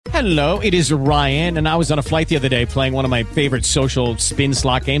Hello, it is Ryan, and I was on a flight the other day playing one of my favorite social spin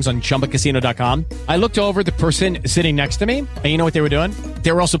slot games on ChumbaCasino.com. I looked over at the person sitting next to me, and you know what they were doing?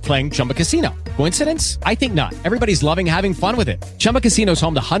 They were also playing Chumba Casino. Coincidence? I think not. Everybody's loving having fun with it. Chumba Casino is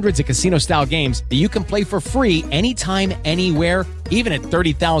home to hundreds of casino-style games that you can play for free anytime, anywhere, even at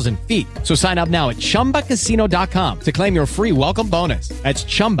 30,000 feet. So sign up now at ChumbaCasino.com to claim your free welcome bonus. That's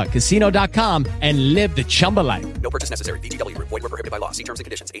ChumbaCasino.com and live the Chumba life. No purchase necessary. VGW. Void where prohibited by law. See terms and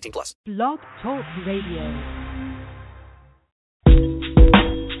conditions. 18 plus. Blog Talk Radio.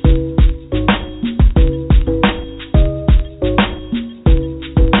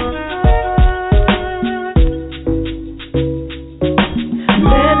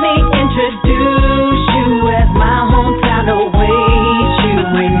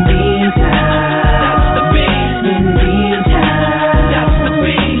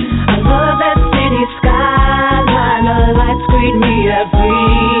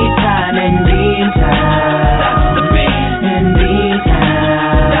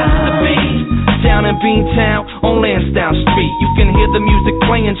 Beantown on Lansdowne Street. You can hear the music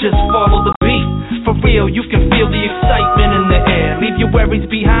playing, just follow the beat. For real, you can feel the excitement in the air. Leave your worries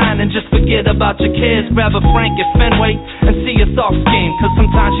behind and just forget about your cares. Grab a Frank at Fenway and see a Sox game. Cause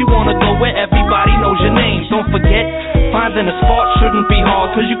sometimes you wanna go where everybody knows your name. Don't forget, finding a spot shouldn't be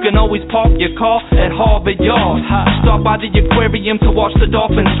hard. Cause you can always park your car at Harvard Yard. Stop by the aquarium to watch the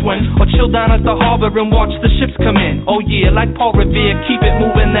dolphins swim. Or chill down at the harbor and watch the ships come in. Oh yeah, like Paul Revere, keep it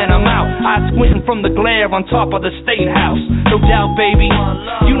moving then I'm out. Eyes squinting from the glare on top of the State House. No doubt, baby,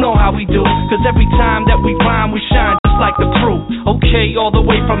 you know how we do. Cause every time that we rhyme, we shine just like the crew. Okay, all the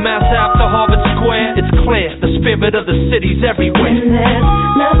way from Mass Ave to Harvard Square, it's clear, the spirit of the city's everywhere. When there's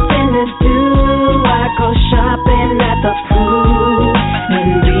nothing to do, I go shopping at the pool in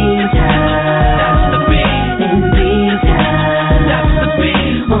Beantown. That's the beat. In Beantown. That's the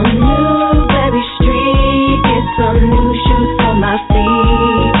beat. On Newberry Street, get some new shoes for my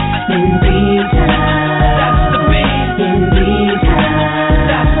feet in Beantown. That's the beat. In Beantown.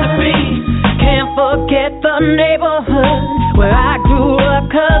 That's the beat. Can't forget the neighborhood where I grew up,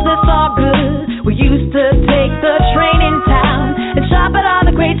 cause it's all good. We used to take the train in town and shop at all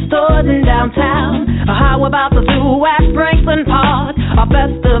the great stores in downtown. How about the zoo at Franklin Park? Our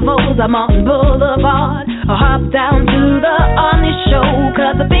festivals are Mountain Boulevard. Hop down to the Omni Show,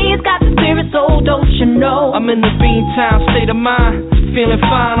 cause the bean's got the spirit, so don't you know? I'm in the Beantown state of mind, feeling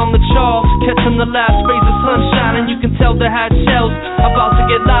fine on the charts, catching the last rays of sunshine, and you can tell the hot shells about to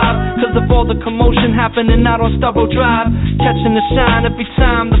get live, cause of all the commotion happening out on Starro Drive. Catching the shine every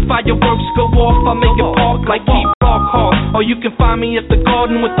time the fireworks go off. I make it park like Keep Rock Hard, or you can find me at the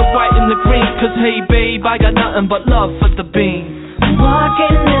garden with the white and the green, cause hey babe, I got nothing but love for the bean.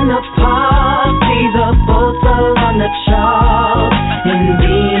 Walking in the park, see the boats along the chalk in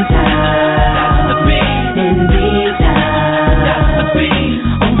Beantown. That's the beat. In Beantown. That's the beat.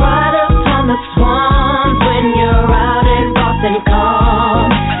 Right up on the swans when you're out in Boston Calm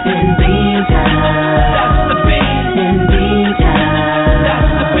in Beantown. That's the beat. In Beantown. That's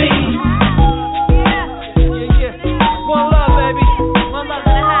the beat. Yeah, yeah. One love, baby. One love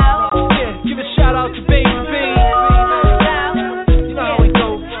in the house. Yeah, give a shout out to Baby B. You know how it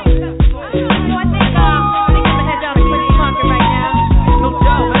goes. So I think I'm gonna head down to Quincy Market right now. No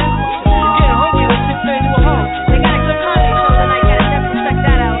doubt, man. You're getting hungry. Let's sit there into a home. They got a good Monday, so then I gotta definitely check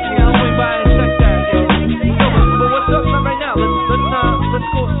that out. You know. Swing by and check that, yo. No, but what's up right now? Let's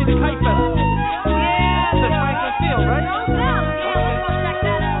go see the Kite Festival. Yeah. That's Franklin Field, right? No doubt. Yeah, let's go check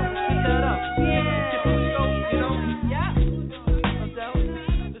that out. Check that out. Yeah. Get the show, you know? Yeah. No doubt.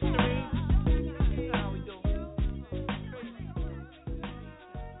 The stream. You know how we do.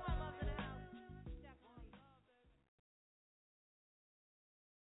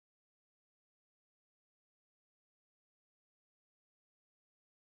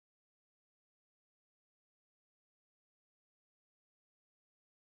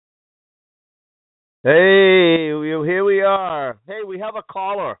 Hey, here we are. Hey, we have a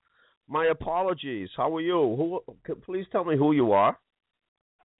caller. My apologies. How are you? Please tell me who you are.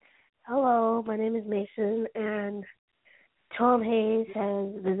 Hello, my name is Mason, and Tom Hayes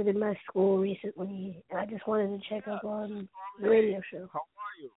has visited my school recently, and I just wanted to check up on the radio show. How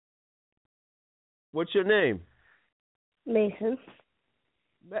are you? What's your name? Mason.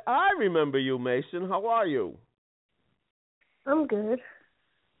 I remember you, Mason. How are you? I'm good.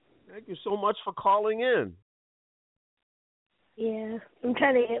 Thank you so much for calling in. Yeah, I'm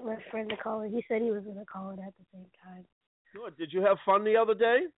trying to get my friend to call in. He said he was going to call in at the same time. Good. Did you have fun the other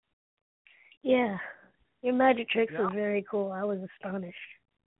day? Yeah. Your magic tricks was very cool. I was astonished.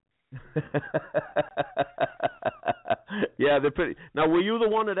 Yeah, they're pretty. Now, were you the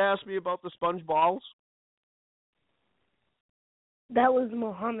one that asked me about the sponge balls? That was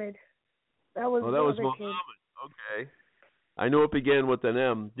Mohammed. That was Oh, the that was other Mohammed. Okay. I knew it began with an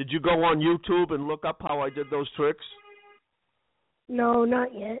M. Did you go on YouTube and look up how I did those tricks? kid. No,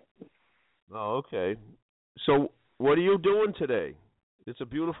 not yet. Oh, okay. So, what are you doing today? It's a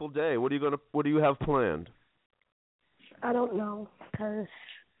beautiful day. What do you have planned? I don't know, because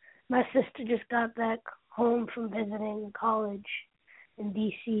my sister just got back home from visiting college in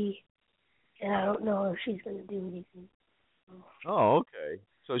D.C., and I don't know if she's going to do anything. Oh, okay.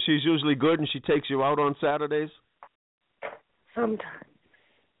 So she's usually good, and she takes you out on Saturdays? Sometimes.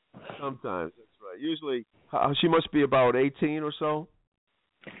 Sometimes, that's right. Usually, she must be about 18 or so?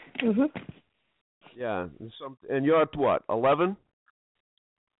 Mhm. Yeah. And you're at what, 11?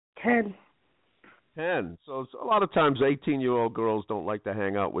 10. 10. So it's a lot of times 18-year-old girls don't like to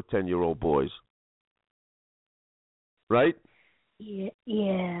hang out with 10-year-old boys. Right? Yeah.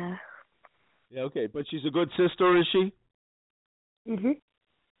 Yeah, okay. But she's a good sister, is she? Mhm.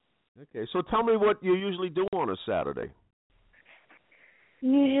 Okay. So tell me what you usually do on a Saturday.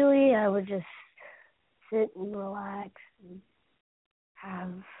 Usually I would just sit and relax and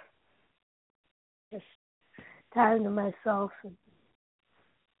have just time to myself. And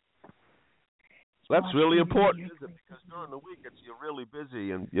That's watch really TV important, or isn't it? play Because something. during the week you're really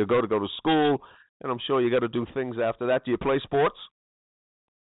busy and you go to school, and I'm sure you got to do things after that. Do you play sports?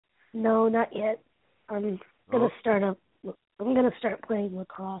 No, not yet. I'm gonna start playing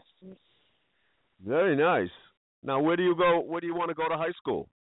lacrosse. Very nice. Now, where do you go? Where do you want to go to high school?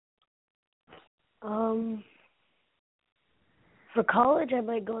 For college I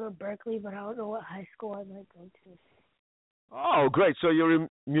might go to Berkeley, but I don't know what high school I might go to. Oh, great. So you're a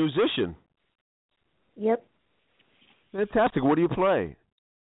musician. Yep. Fantastic. What do you play?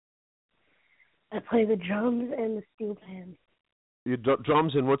 I play the drums and the steel pan. You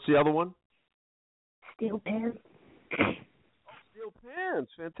drums, and what's the other one? Steel pan. Steel pans.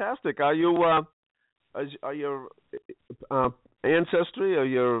 Fantastic. Are your ancestry, or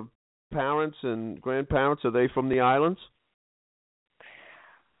your parents and grandparents, are they from the islands?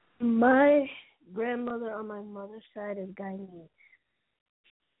 My grandmother on my mother's side is Guyanese.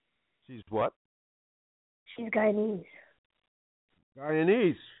 She's what? She's Guyanese.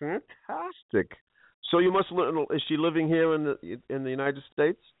 Guyanese. Fantastic. So you must. Is she living here in the United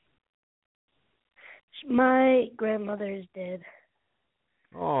States? My grandmother is dead.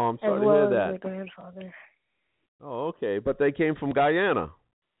 Oh, I'm As sorry to well hear as that. my grandfather. Oh, okay. But they came from Guyana.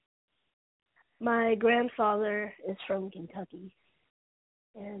 My grandfather is from Kentucky.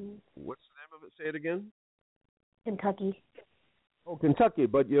 And What's the name of it? Say it again. Kentucky. Oh, Kentucky.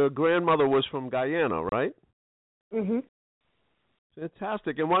 But your grandmother was from Guyana, right? Mhm.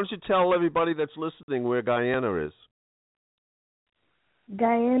 Fantastic. And why don't you tell everybody that's listening where Guyana is?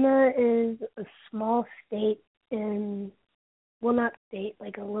 Guyana is a small state not state,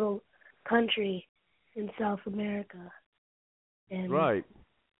 like a little country in South America. And Right.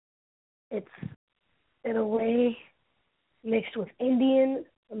 it's, in a way, mixed with Indian,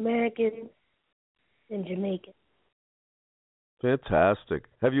 American, and Jamaican. Fantastic.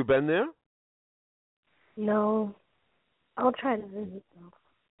 Have you been there? No, I'll try to visit, though.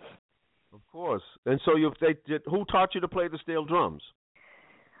 Of course. And so who taught you to play the steel drums?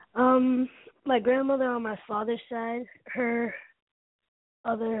 My grandmother on my father's side, her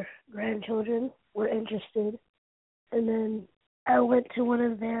other grandchildren were interested, and then I went to one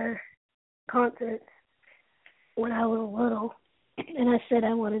of their concerts when I was little, and I said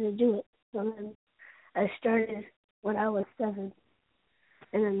I wanted to do it. So then I started when I was 7,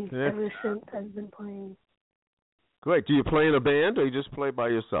 and then ever since I've been playing. Great. Do you play in a band, or you just play by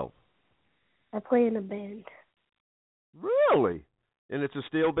yourself? I play in a band. Really? And it's a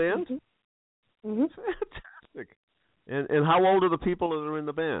steel band? Mhm. Fantastic. And how old are the people that are in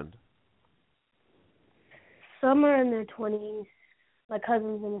the band? Some are in their 20s. My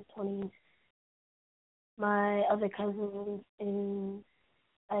cousin's in his 20s. My other cousin is,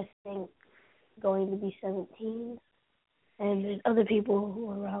 I think, going to be 17. And there's other people who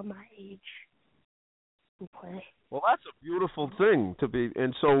are around my age who play. Well, that's a beautiful thing to be.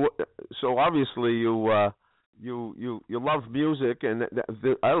 And so obviously you love music, and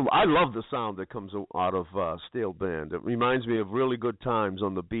I love the sound that comes out of steel band. It reminds me of really good times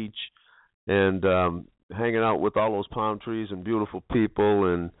on the beach, and hanging out with all those palm trees and beautiful people,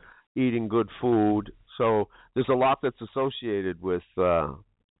 and eating good food. So there's a lot that's associated with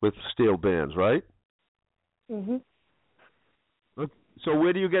steel bands, right? Mhm. So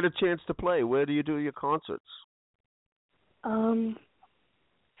where do you get a chance to play? Where do you do your concerts?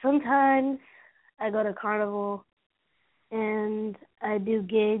 Sometimes I go to Carnival, and I do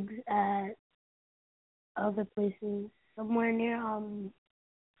gigs at other places, somewhere near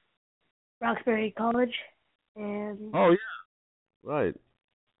Roxbury College, and Oh yeah, right.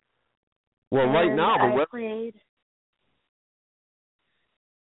 Well, right now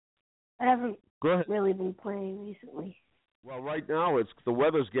I haven't Go ahead. really been playing recently. Well, right now the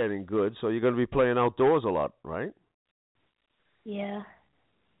weather's getting good, so you're going to be playing outdoors a lot, right? Yeah.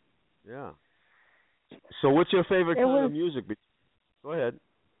 Yeah. So, what's your favorite kind of music? Go ahead.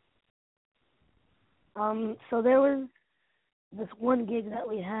 So there was this one gig that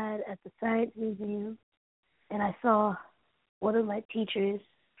we had at the Science Museum, and I saw one of my teachers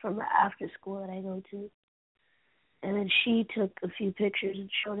from the after school that I go to, and then she took a few pictures and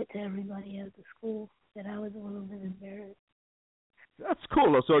showed it to everybody at the school, and I was a little bit embarrassed. That's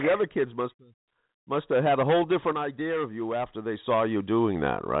cool. So the other kids must have had a whole different idea of you after they saw you doing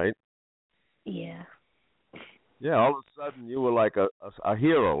that, right? Yeah. Yeah, all of a sudden you were like a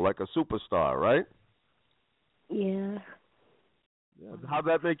hero, like a superstar, right? Yeah. How'd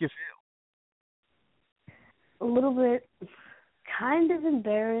that make you feel? A little bit, kind of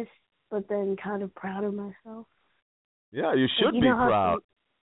embarrassed, but then kind of proud of myself. Yeah, you should be proud.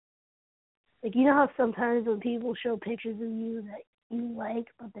 You know how sometimes when people show pictures of you that you like,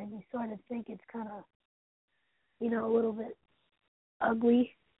 but then you sort of think it's kind of, a little bit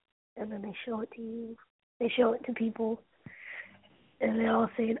ugly, and then they show it to you. They show it to people, and they're all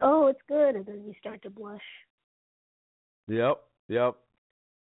saying, "Oh, it's good," and then you start to blush. Yep. That's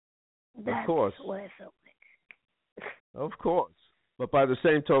of course. what I felt like. Of course. But by the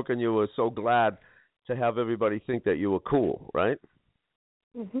same token, you were so glad to have everybody think that you were cool, right?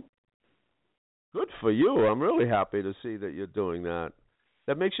 Mhm. Good for you. I'm really happy to see that you're doing that.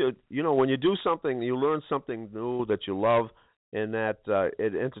 That makes you, when you do something, you learn something new that you love, and that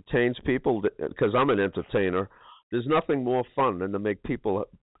it entertains people, because I'm an entertainer. There's nothing more fun than to make people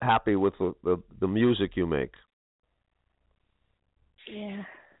happy with the music you make. Yeah.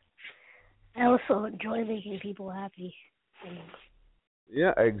 I also enjoy making people happy.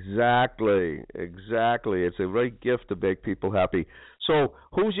 Yeah, exactly. It's a great gift to make people happy. So,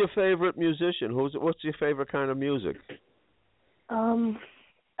 who's your favorite musician? What's your favorite kind of music?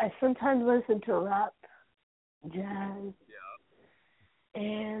 I sometimes listen to rap, jazz,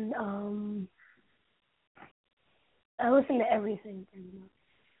 and I listen to everything pretty much.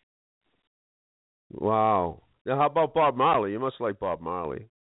 Wow. Now, how about Bob Marley? You must like Bob Marley.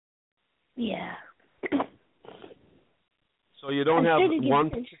 Yeah. So you don't have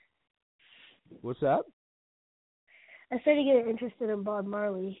one. What's that? I started getting interested in Bob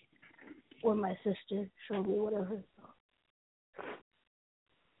Marley when my sister showed me one of her songs.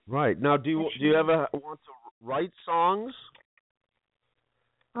 Right. Now, do you ever want to write songs?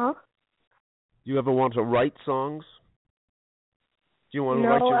 Huh? Do you ever want to write songs? Do you want to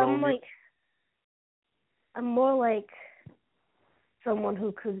write your own? I'm more like someone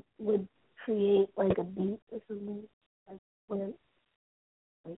who would create like a beat or something.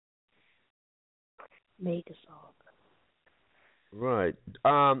 Make a song. Right.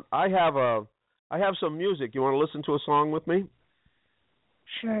 I have some music. You want to listen to a song with me?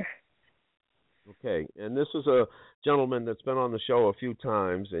 Sure. Okay. And this is a gentleman that's been on the show a few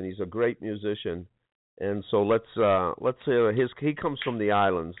times, and he's a great musician. And so let's hear he comes from the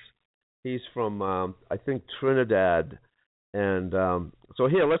islands. He's from I think Trinidad. And so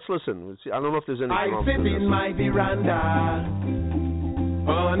here, let's listen. I don't know if there's any. I sit in my veranda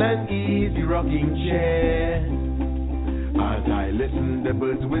on an easy rocking chair as I listen the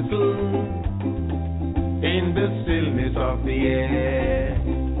birds whistle in the stillness of the air,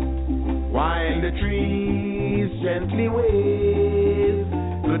 while the trees gently wave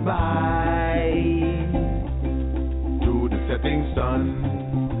goodbye to the setting sun.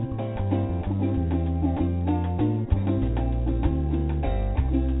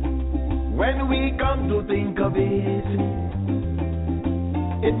 When we come to think of it,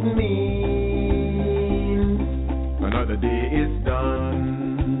 it means another day is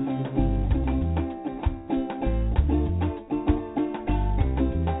done.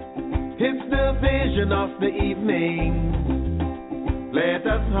 It's the vision of the evening. Let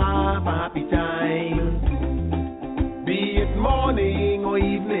us have a happy time. Be it morning or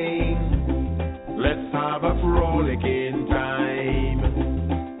evening, let's have a frolicking time.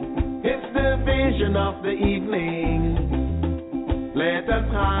 Vision of the evening, let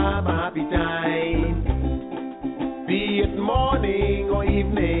us have a happy time. Be it morning or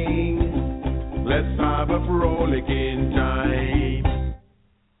evening, let's have a frolicking time.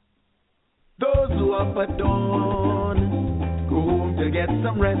 Those who up at dawn go home to get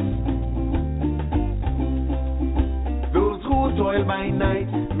some rest. Those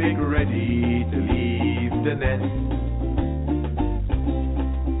make ready to leave the nest.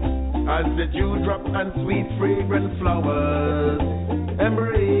 As the dewdrop and sweet fragrant flowers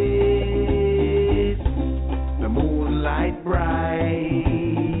embrace the moonlight bright,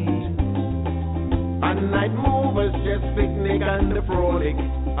 and night movers just picnic and the frolic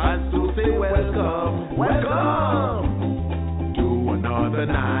as to say welcome, welcome to another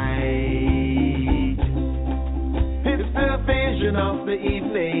night. It's the vision of the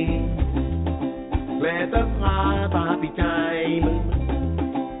evening. Let us have a happy time.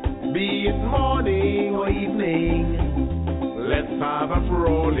 Be it morning or evening, let's have a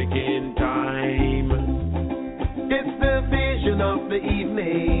frolicking time. It's the vision of the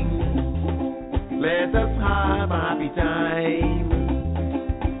evening. Let us have a happy time.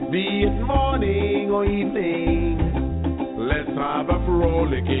 Be it morning or evening, let's have a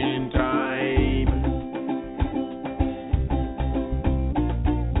frolicking time.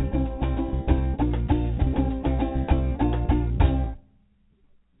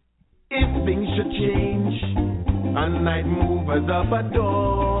 If things should change and night movers up at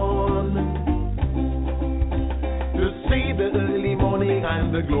dawn to see the early morning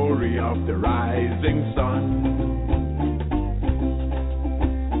and the glory of the rising sun,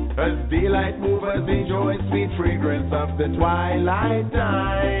 as daylight movers enjoy sweet fragrance of the twilight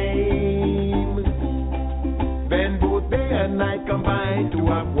time, then both day and night combine to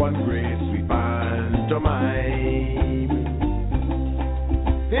have one great sweet pantomime.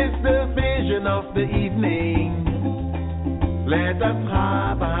 It's the vision of the evening. Let us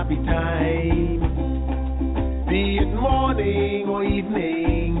have a happy time. Be it morning or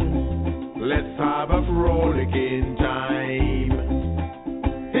evening, let's have a frolicking time.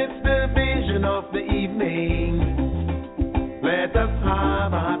 It's the vision of the evening. Let us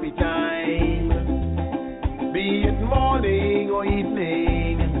have a happy time. Be it morning or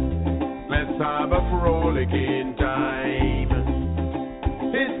evening, let's have a frolicking time.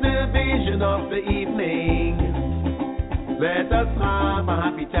 It's the vision of the evening. Let us have a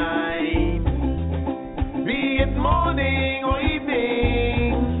happy time. Be it morning or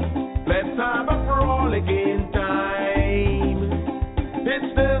evening, let's have a frolicking time.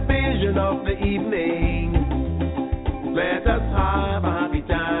 It's the vision of the evening. Let us have a happy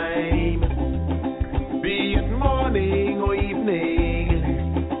time. Be it morning or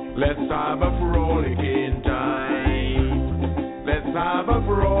evening, let's have a frolicking time. Let's have a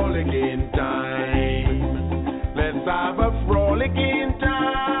frolicking time. Let's have a frolicking time.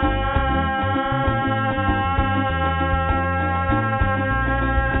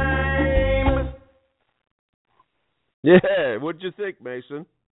 Yeah, what'd you think, Mason?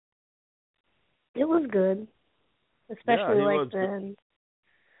 It was good, especially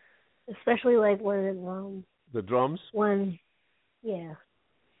especially like when the drums. Yeah,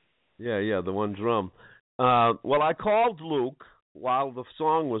 the one drum. Well, I called Luke while the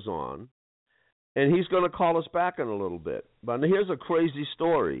song was on, and he's going to call us back in a little bit. But here's a crazy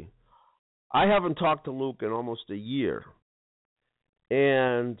story. I haven't talked to Luke in almost a year,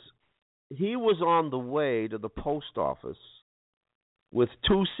 and he was on the way to the post office with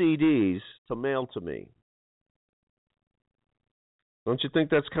 2 CDs to mail to me. Don't you think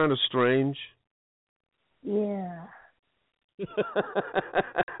that's kind of strange? yeah.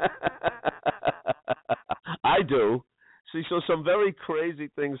 I do. See, so some very crazy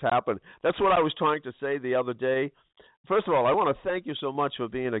things happen. That's what I was trying to say the other day. First of all, I want to thank you so much for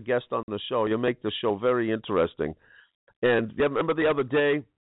being a guest on the show. You make the show very interesting. And you remember the other day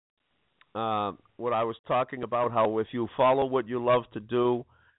what I was talking about, how if you follow what you love to do,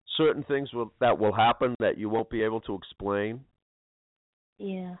 certain things that will happen that you won't be able to explain?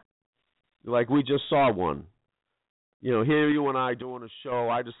 Yeah. Like we just saw one. You know, here you and I doing a show,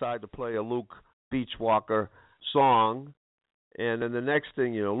 I decide to play a Luke Beachwalker song, and then the next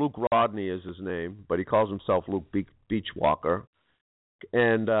thing, you know, Luke Rodney is his name, but he calls himself Luke Beachwalker,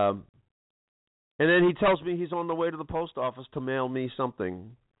 and then he tells me he's on the way to the post office to mail me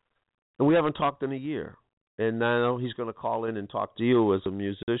something, and we haven't talked in a year, and now he's going to call in and talk to you as a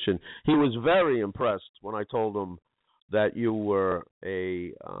musician. He was very impressed when I told him that you were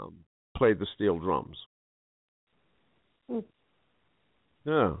played the steel drums.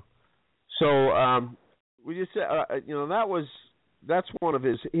 Yeah. So, we just said, that's one of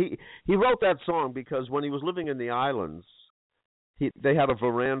his. He wrote that song because when he was living in the islands, they had a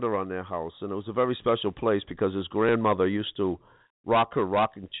veranda on their house, and it was a very special place because his grandmother used to rock her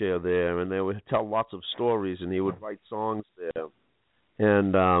rocking chair there, and they would tell lots of stories, and he would write songs there.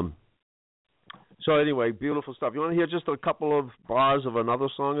 And so anyway, beautiful stuff. You want to hear just a couple of bars of another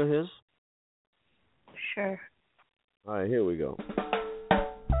song of his? Sure. All right, here we go.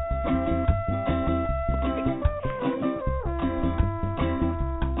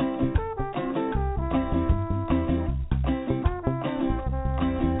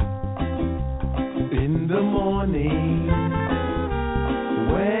 morning,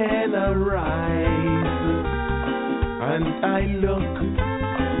 when I rise and I look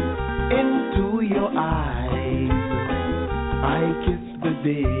into your eyes, I kiss the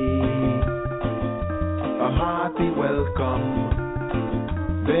day, a hearty welcome.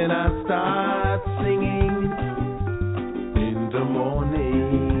 Then I start singing in the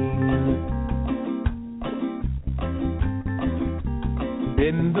morning.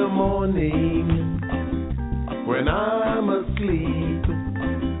 In the morning, when I'm asleep,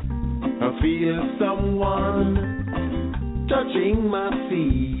 I feel someone touching my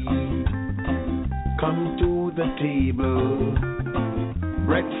feet. Come to the table,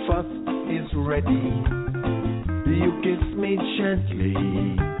 breakfast is ready. You kiss me gently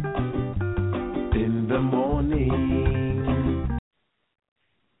in the morning.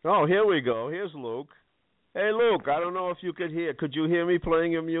 Oh, here we go. Here's Luke. Hey, Luke, I don't know if you could hear. Could you hear me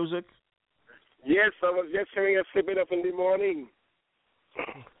playing your music? Yes, I was just hearing a snippet up in the morning.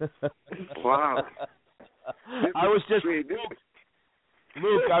 Wow. I was just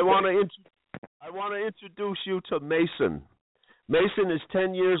Luke, I want to introduce you to Mason. Mason is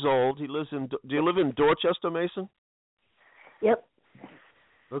 10 years old. He lives in. Do you live in Dorchester, Mason? Yep.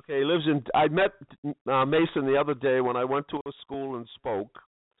 Okay, he lives in. I met Mason the other day when I went to a school and spoke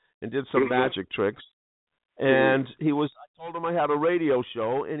and did some magic tricks. And I told him I had a radio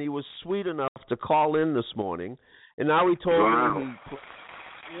show, and he was sweet enough to call in this morning. And now he told me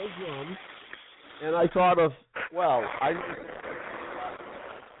he plays drums. And I thought of, well, I need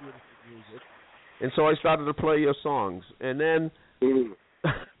beautiful music. And so I started to play your songs. And then and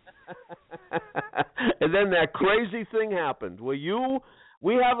then that crazy thing happened where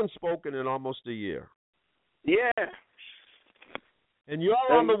we haven't spoken in almost a year. Yeah. And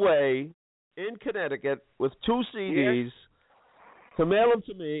you're on the way in Connecticut with 2 CDs to mail them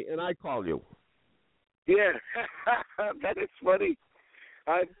to me, and I call you. Yeah. That is funny.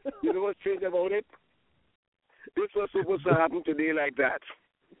 You know what's strange about it? This was supposed to happen today like that.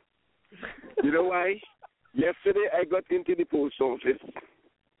 You know why? Yesterday I got into the post office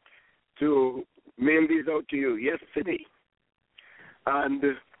to mail these out to you. Yesterday.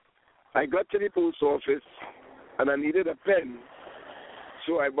 And I got to the post office and I needed a pen.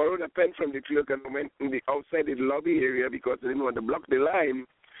 So I borrowed a pen from the clerk and went outside the lobby area because I didn't want to block the line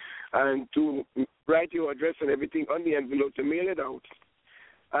and to write your address and everything on the envelope to mail it out.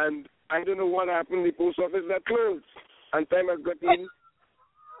 And I don't know what happened. The post office got closed. And time I got in.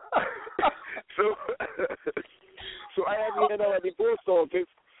 so I have here now at the post office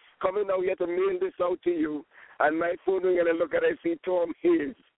coming out here to mail this out to you. And my phone ring and I look at it, I see Tom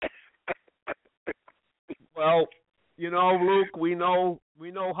Hayes. Well, you know, Luke, we know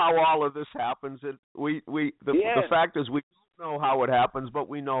how all of this happens. The fact is we don't know how it happens, but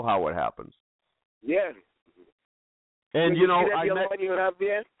we know how it happens. Yeah. And you know, you have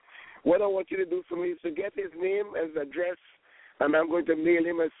there, what I want you to do for me is to get his name, his address, and I'm going to mail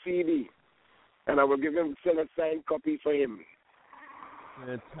him a CD, and I will send a signed copy for him.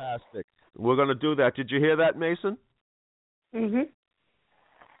 Fantastic. We're going to do that. Did you hear that, Mason? Mhm.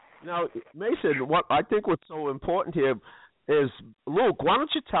 Now, Mason, what's so important here is, Luke, why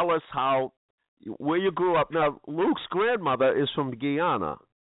don't you tell us where you grew up? Now, Luke's grandmother is from Guyana.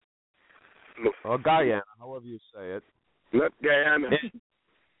 Or Guyana, however you say it. Not Guyana.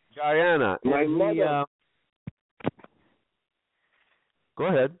 Guyana. My mother. Go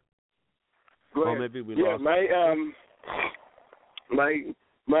ahead. Go ahead. Oh, maybe we lost.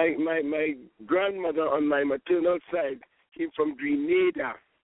 My grandmother on my maternal side came from Grenada.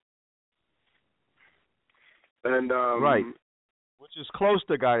 And right, which is close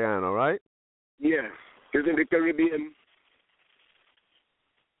to Guyana, right? Yeah, it's in the Caribbean.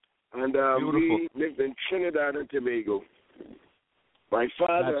 And we lived in Trinidad and Tobago. My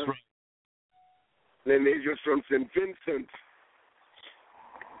father, that's right. Then he's just from St. Vincent.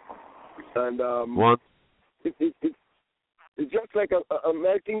 And it's just like a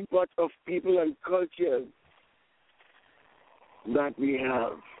melting pot of people and cultures that we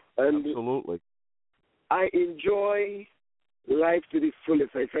have. And absolutely. I enjoy life to the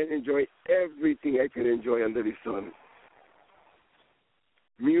fullest. I try to enjoy everything I can enjoy under the sun.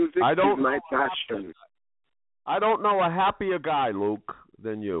 Music is my passion. I don't know a happier guy, Luke,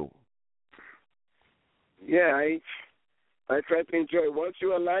 than you. Yeah, I try to enjoy. Once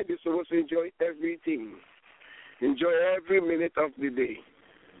you're alive, you're supposed to enjoy everything. Enjoy every minute of the day.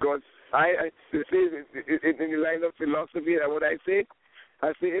 Because I say in the line of philosophy, what I say,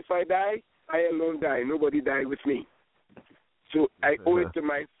 if I die, I alone die. Nobody died with me. So I owe it to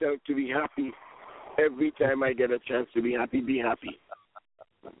myself to be happy. Every time I get a chance to be happy, be happy.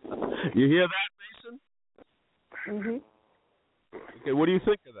 You hear that, Mason? Mhm. Okay, what do you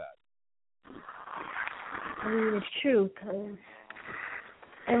think of that? I mean, it's true, because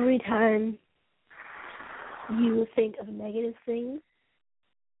every time you think of negative things,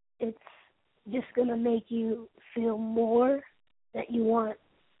 it's just going to make you feel more that you want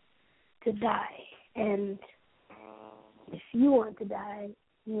to die. And if you want to die,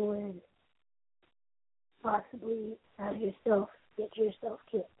 you would possibly get yourself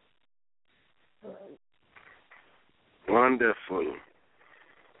killed. Wonderful.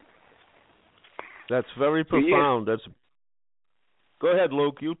 That's very profound. Yeah. Go ahead,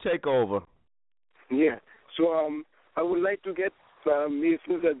 Luke. You take over. Yeah. So I would like to get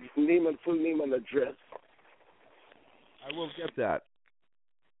Mason's name and full name and address. I will get that.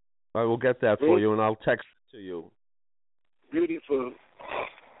 I will get that for you, and I'll text it to you. Beautiful.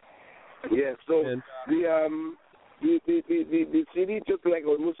 Yeah. So And, the CD took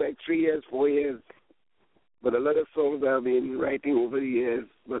almost 3 years, 4 years, but a lot of songs I've been writing over the years.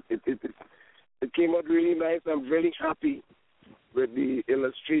 But it came out really nice. I'm really happy with the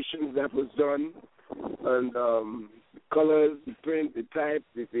illustrations that was done, and colors, the print, the type,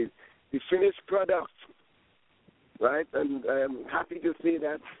 the finished product, right? And I'm happy to say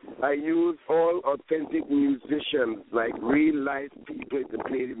that I use all authentic musicians, like real-life people to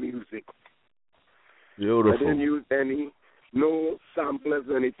play the music. Beautiful. I didn't use no samplers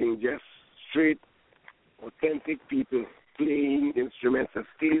or anything, just straight, authentic people playing instruments. A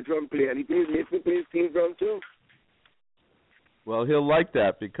steel drum player. He plays steel drum too. Well, he'll like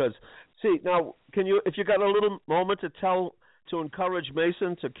that because, see, now, if you got a little moment to encourage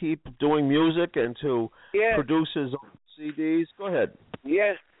Mason to keep doing music and to produce his own CDs, go ahead.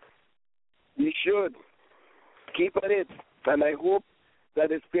 Yes, he should. Keep at it. And I hope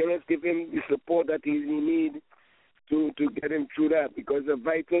that his parents give him the support that he needs to get him through that, because a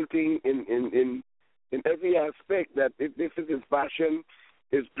vital thing in every aspect, that if this is his passion,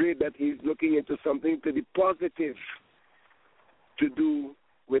 it's great that he's looking into something to be positive to do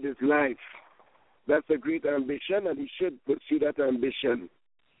with his life. That's a great ambition, and he should pursue that ambition.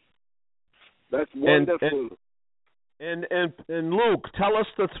 That's wonderful. And Luke, tell us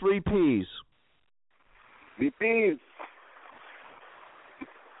the 3 Ps. The Ps.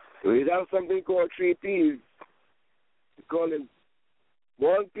 We have something called 3 Ps. We call it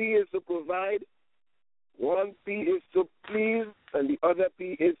 1 P is to provide, 1 P is to please, and the other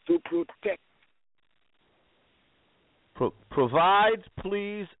P is to protect. Provide,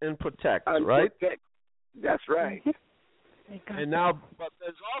 please, and protect, and right? Protect. That's right. And now, but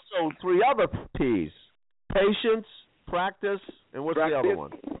there's also 3 other P's: patience, practice, and what's the other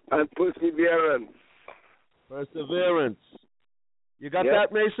one? And perseverance. Perseverance. You got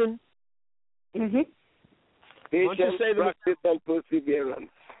that, Mason? Mhm. Patience, practice, and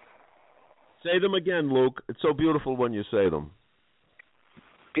perseverance. Say them again, Luke. It's so beautiful when you say them.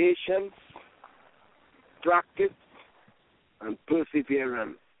 Patience, practice, and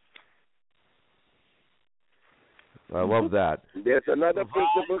perseverance. I love that. There's another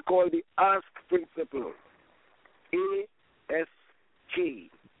principle called the ask principle. ASK.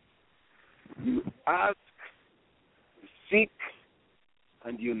 You ask, you seek,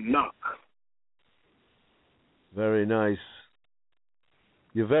 and you knock. Very nice.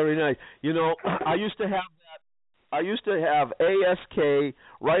 You're very nice. You know, I used to have that. I used to have ASK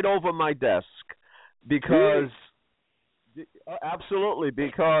right over my desk because, absolutely,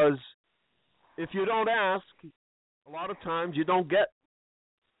 because if you don't ask, a lot of times you don't get.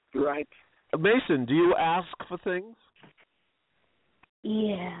 Right. Mason, do you ask for things?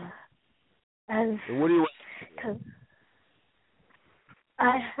 Yeah. And what do you? Because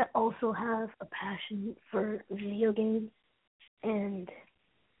I also have a passion for video games, and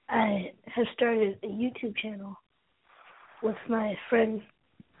I have started a YouTube channel with my friend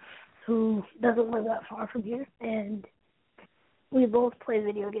who doesn't live that far from here, and we both play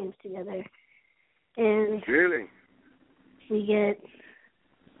video games together. And really, we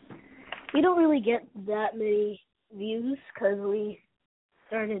don't really get that many views because we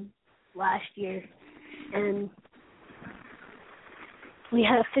started last year, and we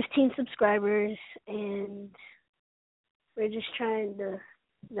have 15 subscribers, and we're just trying to,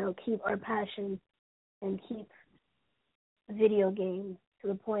 keep our passion and keep video games to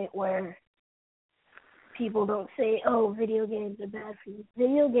the point where people don't say, oh, video games are bad for you.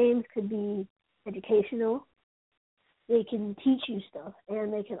 Video games could be educational. They can teach you stuff,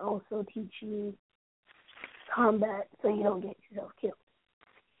 and they can also teach you combat so you don't get yourself killed.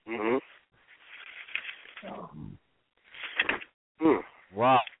 Mm-hmm. So.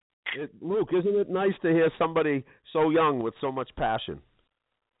 Wow. Luke, isn't it nice to hear somebody so young with so much passion?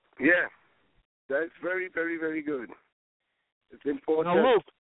 Yeah. That's very, very, very good. It's important. Now, Luke.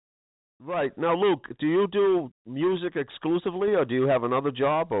 Right. Now, Luke, do you do music exclusively, or do you have another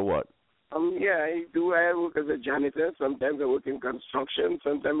job, or what? Yeah, I do. I work as a janitor. Sometimes I work in construction.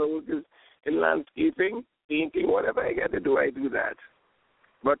 Sometimes I work in landscaping, painting, whatever I get to do, I do that.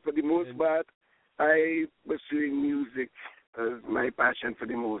 But for the most part, I pursuing music as my passion for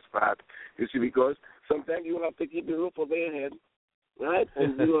the most part. You see, because sometimes you have to keep the roof over your head, right?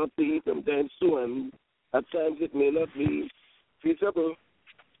 And you have to eat sometimes too, and at times it may not be feasible,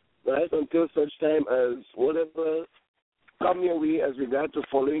 right? Until such time as whatever come your way as regard to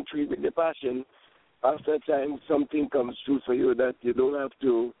following through with the passion, after time something comes through for you that you don't have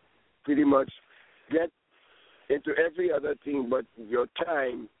to pretty much get into every other thing, but your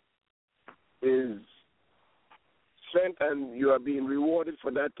time is spent and you are being rewarded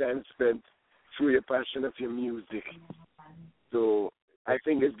for that time spent through your passion of your music. So I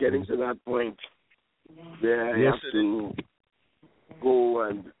think it's getting to that point where I have to go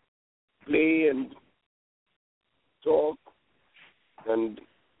and play and talk and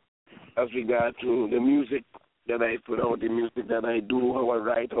as regard to the music that I put out, the music that I do, how I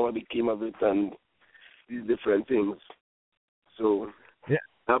write, how I became of it, and these different things. So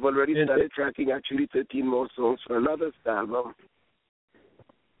I've already started tracking actually 13 more songs for another album.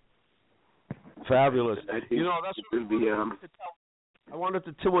 Fabulous. That's what will be. I wanted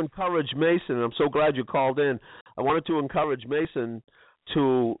to encourage Mason, and I'm so glad you called in. I wanted to encourage Mason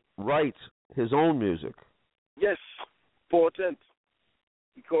to write his own music. Yes, important.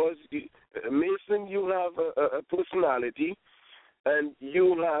 Because, Mason, you have a personality, and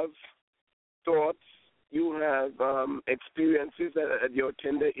you have thoughts, you have experiences at your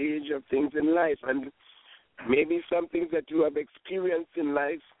tender age of things in life, and maybe some things that you have experienced in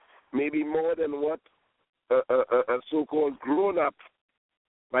life, maybe more than what a so-called grown-up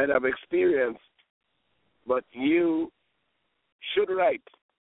might have experienced. But you should write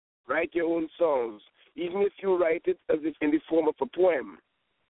your own songs, even if you write it as if in the form of a poem.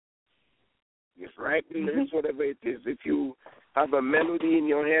 Just write the lyrics, whatever it is. If you have a melody in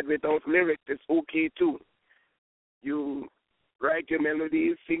your head without lyrics, it's okay too. You write your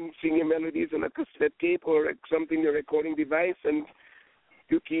melodies, sing your melodies on a cassette tape or something, your recording device, and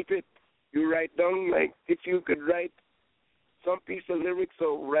you keep it. You write down, like, if you could write some piece of lyrics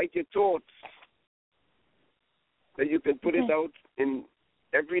or write your thoughts, that you can put it out in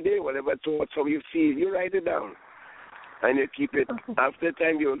every day, whatever thoughts, how you feel, you write it down. And you keep it. After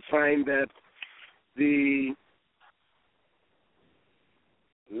time, you'll find that the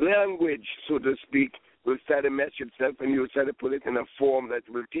language, so to speak, will start to match itself, and you'll try to put it in a form that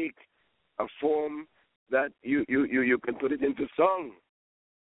will take a form that you can put it into song.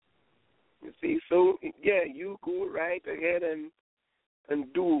 You see, so yeah, you go right ahead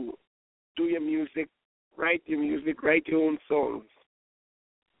and do your music, write your music, write your own songs.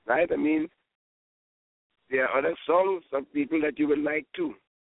 Right? I mean, there are other songs of people that you would like too.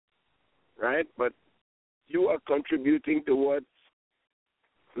 Right? But you are contributing towards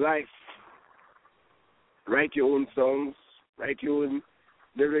life. Write your own songs, write your own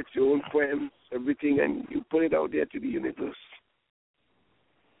lyrics, your own poems, everything, and you put it out there to the universe.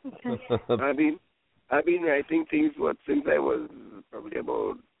 Okay. I've been writing things since I was probably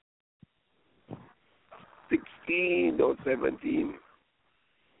about 16 or 17.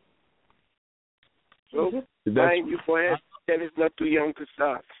 So, time you forehead, then it's not too young to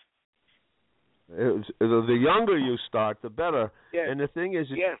start. The younger you start, the better. Yeah. And the thing is,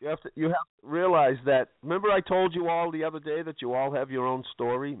 you have to realize that. Remember, I told you all the other day that you all have your own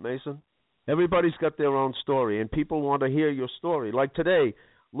story, Mason. Everybody's got their own story, and people want to hear your story. Like today,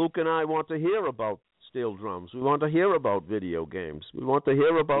 Luke and I want to hear about steel drums. We want to hear about video games. We want to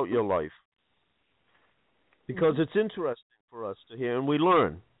hear about your life because it's interesting for us to hear, and we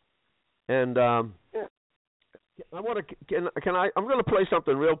learn. And I want to. Can I? I'm going to play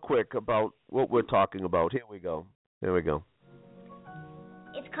something real quick about what we're talking about. Here we go.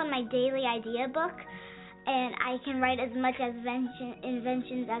 It's called my daily idea book, and I can write as much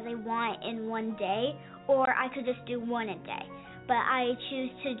inventions as I want in one day, or I could just do one a day. But I choose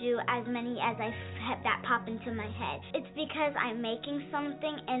to do as many as that pop into my head. It's because I'm making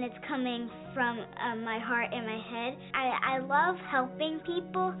something and it's coming from my heart and my head. I love helping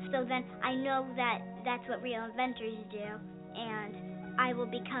people, so then I know that that's what real inventors do, and I will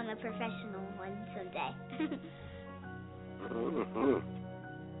become a professional one someday.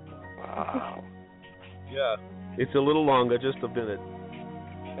 Wow. Yeah. It's a little longer, just a minute.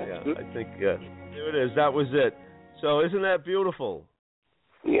 Yeah, I think, there it is. That was it. So isn't that beautiful?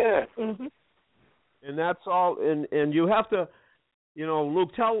 Yeah. And that's all. And you have to,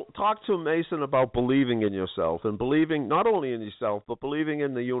 Luke, talk to Mason about believing in yourself and believing not only in yourself, but believing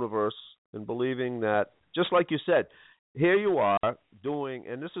in the universe and believing that, just like you said, here you are doing,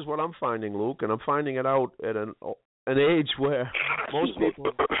 and this is what I'm finding, Luke, and I'm finding it out at an age where most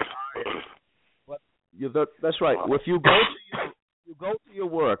people but that's right. If you go to your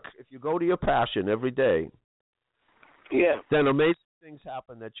work, if you go to your passion every day, then amazing things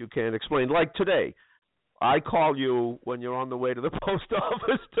happen that you can't explain. Like today, I call you when you're on the way to the post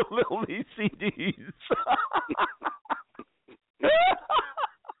office to mail me CDs.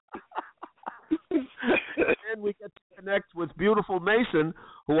 And we get to connect with beautiful Mason,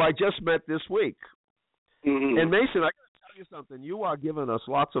 who I just met this week. Mm-hmm. And Mason, I got to tell you something. You are giving us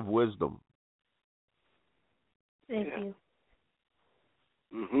lots of wisdom. Thank you.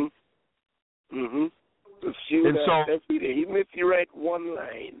 And so, even if you write one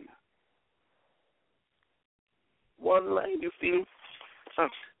line, you feel,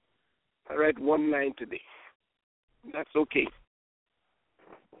 I write one line today. That's okay.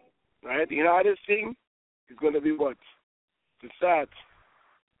 Right? The hardest thing is going to be what? To start.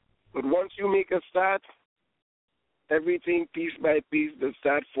 But once you make a start, everything piece by piece will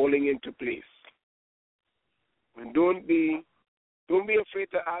start falling into place. And don't be afraid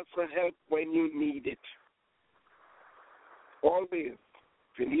to ask for help when you need it. Always.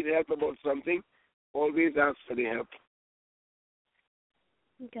 If you need help about something, always ask for the help.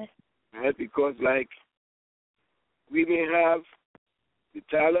 Okay. Right? Because, like, we may have the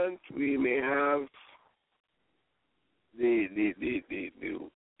talent, we may have the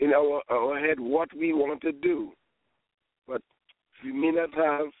in our head what we want to do, but we may not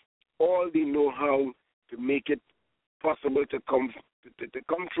have all the know-how to make it possible to come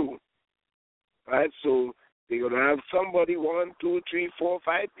true. Right? So they're gonna have somebody, 1, 2, 3, 4,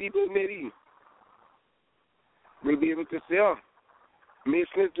 5 people maybe will be able to say, oh,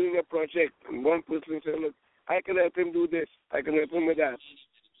 Mason is doing a project, and one person says, look, I can help him do this. I can help him with that.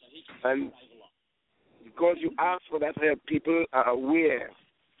 And because you ask for that help, people are aware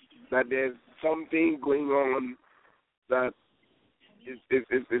that there's something going on that is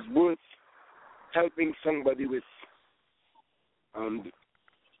worth helping somebody with. And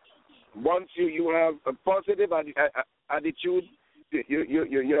once you have a positive attitude,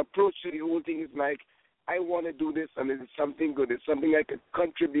 your approach to the whole thing is like, I want to do this, and it's something good. It's something I can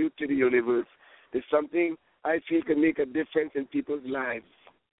contribute to the universe. It's something I feel can make a difference in people's lives.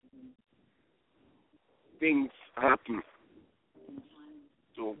 Things happen.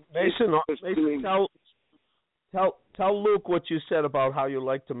 So Mason, tell Luke what you said about how you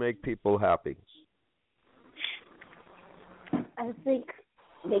like to make people happy. I think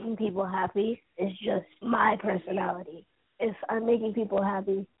making people happy is just my personality. If I'm making people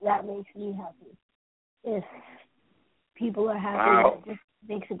happy, that makes me happy. If people are happy, that just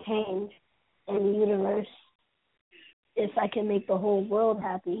makes a change in the universe. If I can make the whole world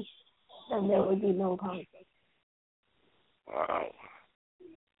happy, then there would be no conflict. Wow.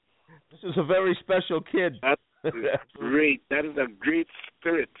 This is a very special kid. That's great. That is a great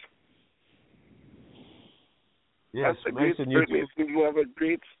spirit. Yes, that's a Mason, great spirit. You have a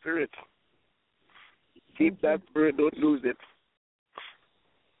great spirit. Keep that spirit. Don't lose it.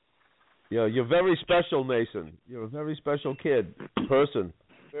 Yeah, you're very special, Mason. You're a very special kid, person,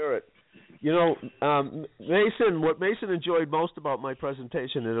 spirit. You know, Mason, what Mason enjoyed most about my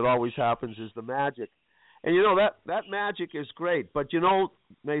presentation, and it always happens, is the magic. And, you know, that magic is great. But, you know,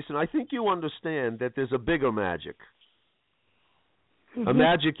 Mason, I think you understand that there's a bigger magic. Mm-hmm. A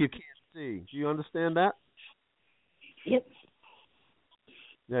magic you can't see. Do you understand that? Yep.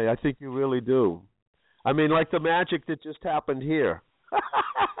 Yeah, I think you really do. I mean, like the magic that just happened here.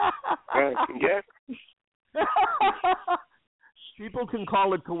 Yeah. People can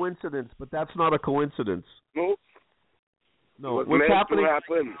call it coincidence, but that's not a coincidence. No. What's happening?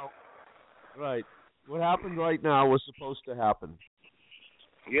 Right. What happened right now was supposed to happen.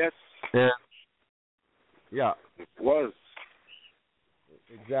 Yes. Yeah. It was.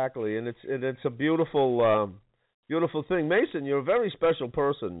 Exactly, and it's a beautiful beautiful thing. Mason, you're a very special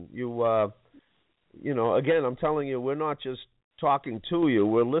person. You know, again, I'm telling you, we're not just talking to you,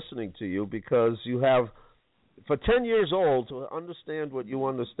 we're listening to you, because you have, for 10 years old, to understand what you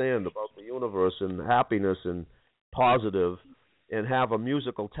understand about the universe and happiness and positive, and have a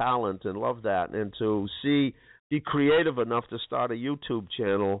musical talent and love that, and to be creative enough to start a YouTube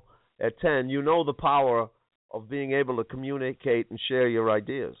channel at 10, you know the power of being able to communicate and share your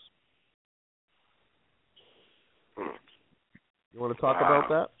ideas. You want to talk about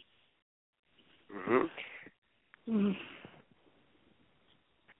that? Mm-hmm. Mm-hmm.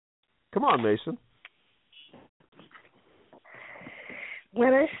 Come on, Mason.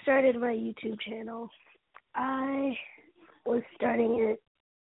 When I started my YouTube channel, I was starting it,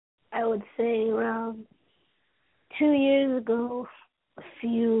 I would say, around 2 years ago, a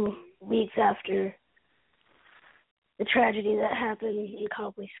few weeks after the tragedy that happened in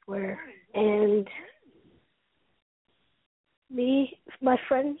Copley Square. And my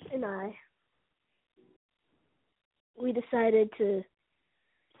friend and I, we decided to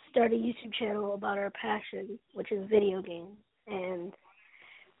start a YouTube channel about our passion, which is video games. And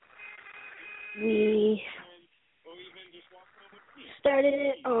we started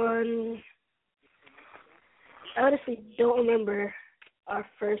it on, I honestly don't remember our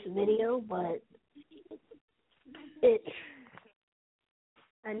first video, but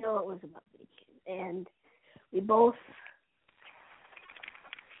I know it was about video games. And we both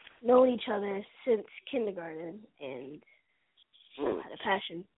known each other since kindergarten and had a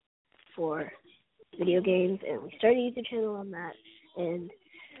passion for video games, and we started a YouTube channel on that. And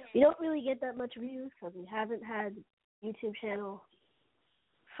we don't really get that much views because we haven't had YouTube channel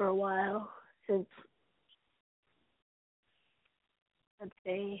for a while, since, let's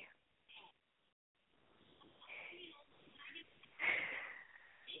say,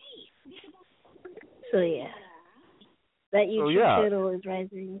 so yeah, that YouTube channel is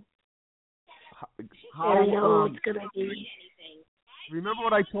rising. How, I know it's gonna be. Remember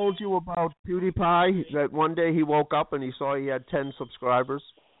what I told you about PewDiePie? That one day he woke up and he saw he had 10 subscribers?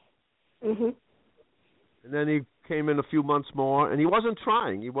 Mhm. And then he came in a few months more, and he wasn't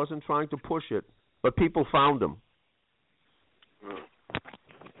trying. He wasn't trying to push it, but people found him. And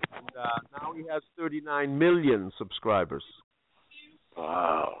now he has 39 million subscribers.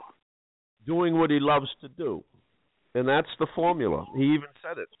 Wow. Doing what he loves to do. And that's the formula. He even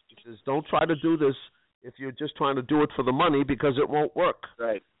said it. He says, don't try to do this if you're just trying to do it for the money, because it won't work.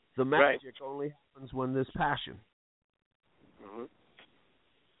 Right. The magic only happens when there's passion. Mhm.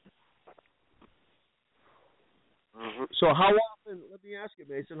 So how often, let me ask you,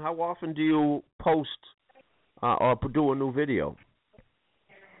 Mason, how often do you post or do a new video?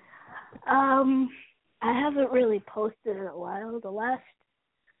 I haven't really posted in a while. The last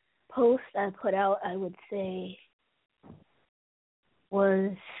post I put out, I would say,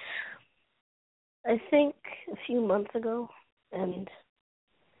 was, I think, a few months ago, and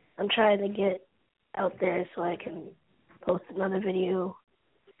I'm trying to get out there so I can post another video.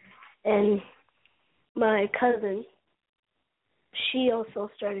 And my cousin, she also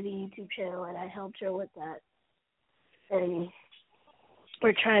started a YouTube channel, and I helped her with that. And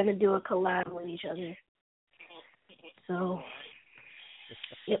we're trying to do a collab with each other. So,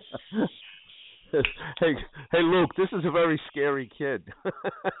 yep. Hey, Luke, this is a very scary kid.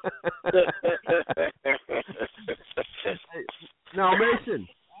 Now, Mason,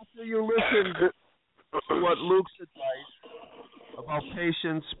 after you listen to what Luke's advice about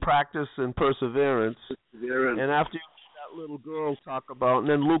patience, practice, and perseverance, and after you heard that little girl talk about, and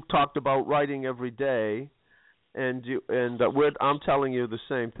then Luke talked about writing every day, and I'm telling you the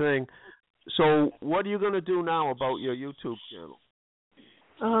same thing. So, what are you going to do now about your YouTube channel?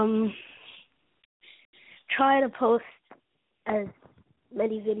 Try to post as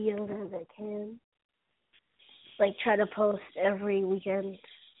many videos as I can. Like, try to post every weekend.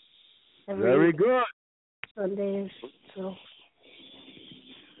 Very good. Sundays. So.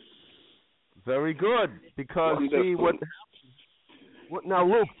 Very good. Because, see, what now,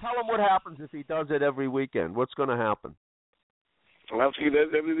 Luke, tell him what happens if he does it every weekend. What's going to happen? Well, if he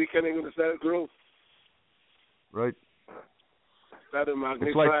does every weekend, he's going to start to grow. Right. Start to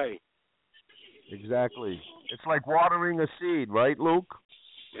magnify. Exactly. It's like watering a seed, right, Luke?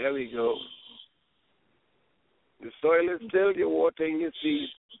 There we go. The soil is still, you're watering your seed.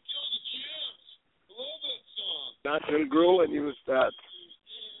 That will grow and you will start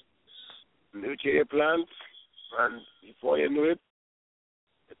nurture your plants, and before you know it,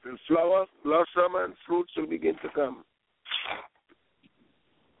 it will flower, blossom, and fruits will begin to come.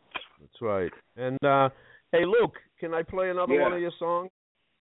 That's right. And, hey, Luke, can I play another one of your songs?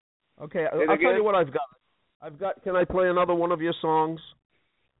 Okay, I'll tell you what I've got. Can I play another one of your songs?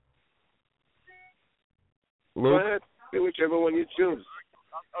 Luke? Go ahead. Play whichever one you choose.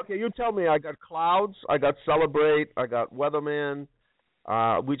 Okay, you tell me. I got Clouds, I got Celebrate, I got Weatherman.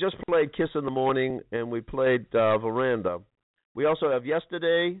 We just played Kiss in the Morning, and we played Veranda. We also have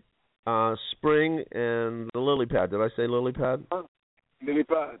Yesterday, Spring, and the Lily Pad. Did I say Lily Pad? Lily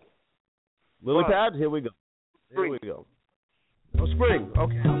Pad. Lily Pad? Here we go. Here we go. Oh, Spring.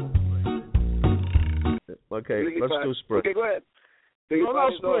 Okay. Okay, let's do Spring. Okay, go ahead. No,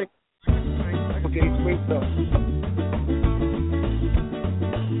 Spring. Okay, Spring stuff.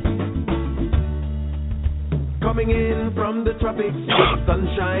 coming in from the tropics,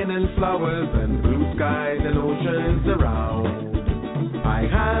 sunshine and flowers and blue skies and oceans around. I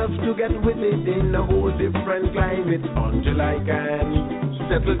have to get with it in a whole different climate until I can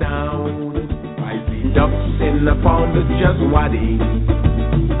settle down. I see ducks in the pond just wading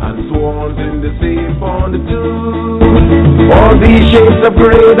and swans in the same pond too. All these shades of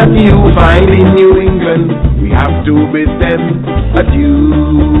grey that you find in New England, we have to bid them adieu,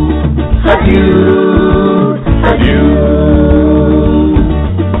 adieu, adieu.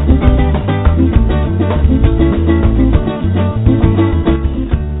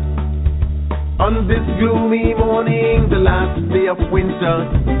 On this gloomy morning, the last day of winter,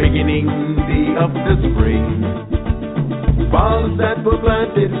 beginning day of the spring, balls that were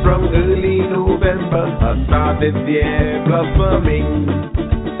planted from early November have started their blossoming.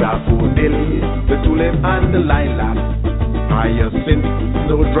 Daffodil, the tulip and the lilac, hyacinth,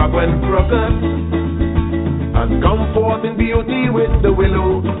 snowdrop and crocus has come forth in beauty with the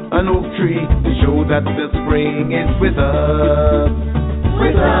willow and oak tree to show that the spring is with us,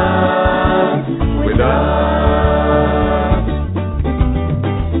 with us, with us.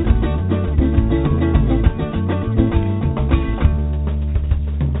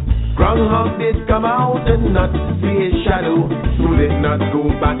 Groundhog did come out and not see a shadow, who did not go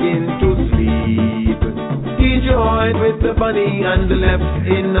back into sleep. He joined with the bunny and left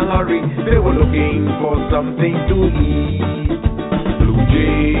in a hurry. They were looking for something to eat. Blue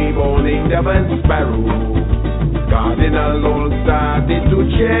jay, morning dove and sparrow, cardinal all started to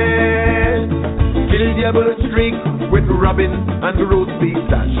chat. Kildeable streak with robin and rosebeef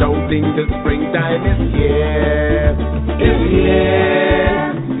are shouting the springtime is here, is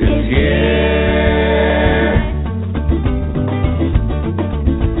here, is here.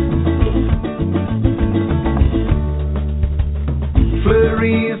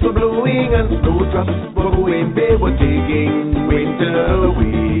 Flurries were blowing and snowdrops were going, they were taking winter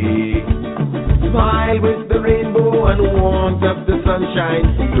away. Smile with the rainbow and warmth of the sunshine,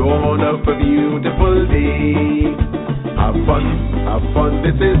 dawn of a beautiful day. Have fun,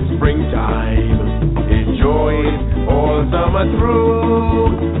 this is springtime. Enjoy it all summer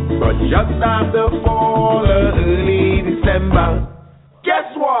through. But just after fall or early December,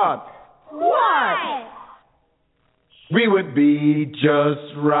 guess what? What? We would be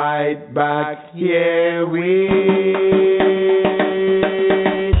just right back here with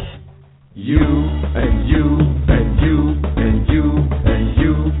you and you and you and you and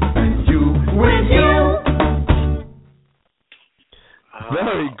you and you with you.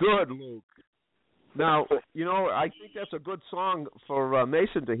 Very good, Luke. Now, I think that's a good song for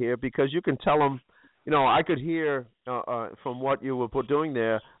Mason to hear, because you can tell him, I could hear from what you were doing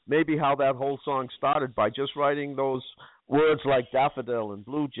there, maybe how that whole song started by just writing those words like daffodil and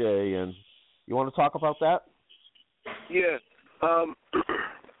blue jay. And you want to talk about that? Yeah.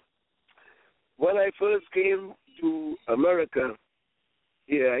 When I first came to America,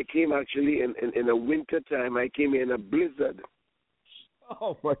 I came actually in a winter time. I came in a blizzard.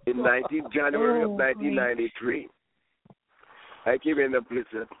 Oh my God. In January of 1993. I came in a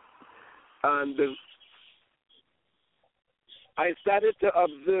blizzard. And I started to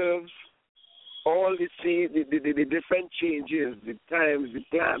observe all the different changes, the times, the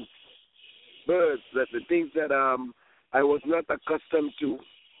plants, birds, the things that I was not accustomed to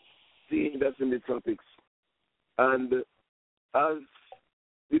seeing that's in the tropics. And as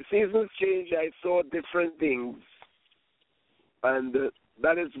the seasons changed, I saw different things. And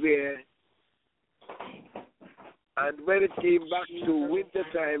that is where, and when it came back to winter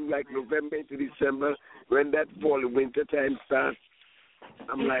time, like November to December, when that fall and winter time starts,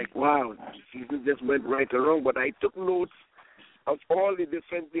 I'm like, wow, the season just went right along. But I took notes of all the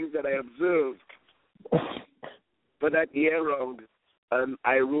different things that I observed for that year round, and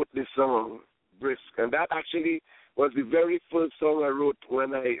I wrote this song, Brisk. And that actually was the very first song I wrote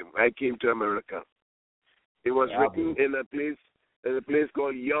when I came to America. It was written in a place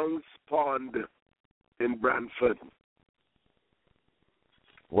called Young's Pond in Brantford.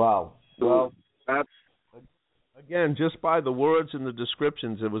 Wow. So well, again, just by the words and the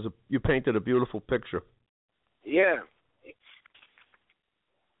descriptions, you painted a beautiful picture. Yeah.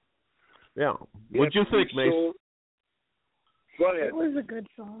 Yeah. What'd you think, Mason? Go ahead. It was a good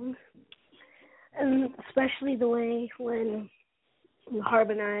song. And especially the way when you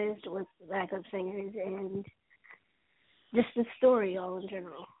harmonized with the backup singers and just the story all in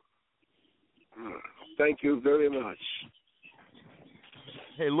general. Thank you very much.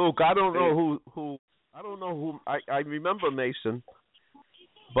 Hey, Luke, I don't know who I remember Mason,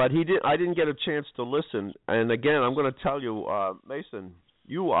 but I didn't get a chance to listen. And again, I'm going to tell you, Mason,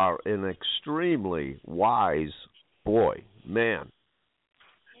 You are an extremely wise boy, man.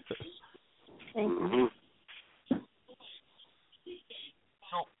 Thank you.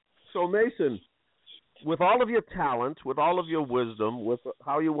 So Mason, with all of your talent, with all of your wisdom, with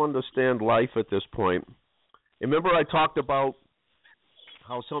how you understand life at this point, remember I talked about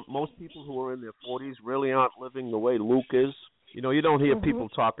how most people who are in their 40s really aren't living the way Luke is. You know, you don't hear people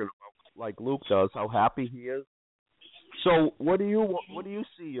talking about like Luke does, how happy he is. So, what do you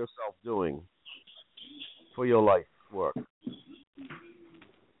see yourself doing for your life work?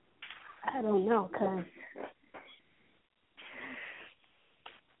 I don't know, because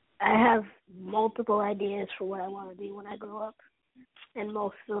I have multiple ideas for what I want to be when I grow up, and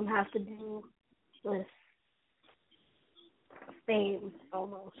most of them have to do with fame,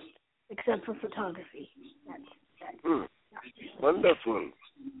 almost, except for photography. That's Wonderful.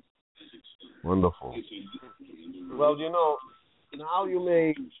 Wonderful. Well, you know, now you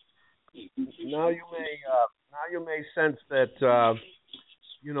may sense that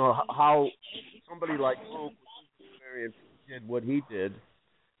you know how somebody like Luke did what he did,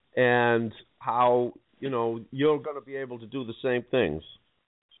 and how you're going to be able to do the same things,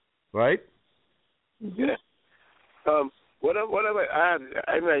 right? Yeah. What I add,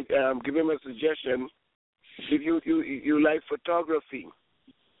 I might give him a suggestion. If you like photography,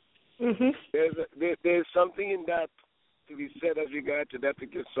 there's something in that to be said as regard to that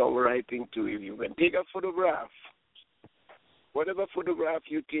with your songwriting too. If you can take a photograph, whatever photograph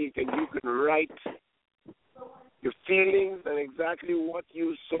you take, and you can write your feelings and exactly what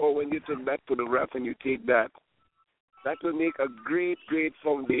you saw when you took that photograph, and you take that will make a great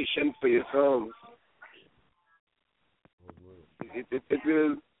foundation for your songs. It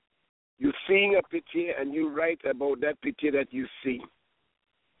will. You're seeing a picture and you write about that picture that you see.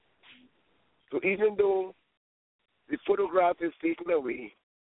 So even though the photograph is taken away,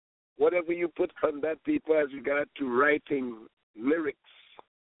 whatever you put on that paper as regard to writing, lyrics,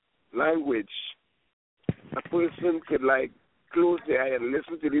 language, a person could close their eye and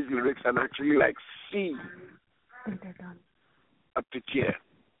listen to these lyrics and actually see a picture.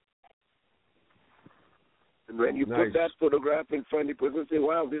 And when you put that photograph in front, the person say,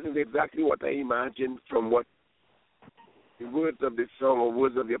 wow, this is exactly what I imagined from what the words of the song or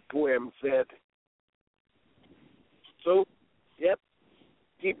words of your poem said. So, yep,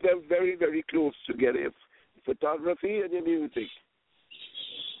 keep them very, very close together. Photography and your music.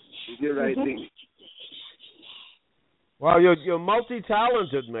 Your writing. Well, you're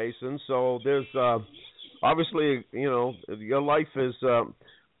multi-talented, Mason, so there's obviously, your life is...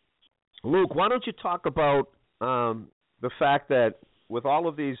 Luke, why don't you talk about the fact that with all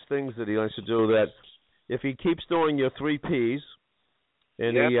of these things that he likes to do, that if he keeps doing your 3 Ps,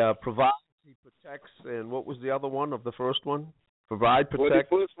 and he provides, he protects, and what was the other one of the first one? Provide,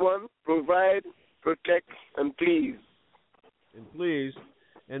 protect. Well, the first one, provide, protect, and please. And please.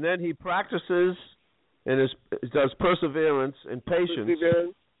 And then he practices and does perseverance and patience.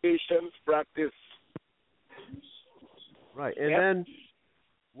 Perseverance, patience, practice. Right. And then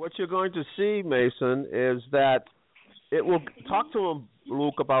what you're going to see, Mason, is that it will talk to him,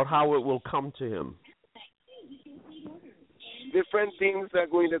 Luke, about how it will come to him. Different things are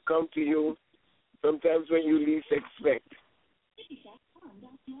going to come to you sometimes when you least expect.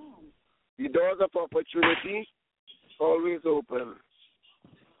 The doors of opportunity always open.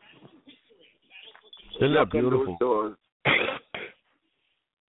 Isn't that beautiful? Doors. And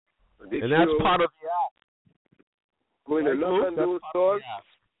that's part of the act. Going to knock on those doors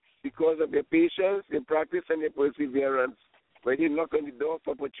because of your patience, your practice, and your perseverance. When you knock on the door of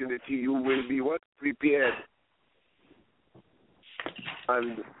opportunity, you will be prepared.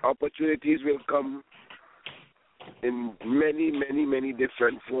 And opportunities will come in many, many, many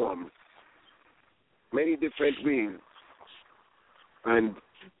different forms, many different ways. And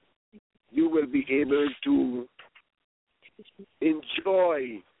you will be able to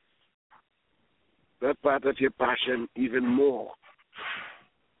enjoy that part of your passion even more.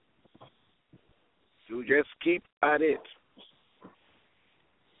 So just keep at it.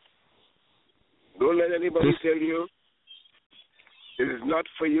 Don't let anybody tell you it is not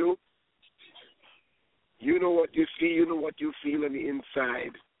for you. You know what you see, you know what you feel on the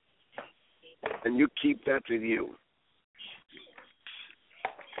inside. And you keep that with you.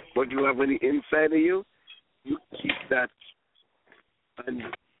 What you have on the inside of you, you keep that and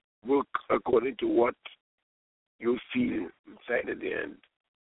work according to what you feel inside of the end.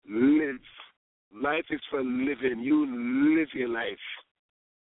 Live. Life is for living. You live your life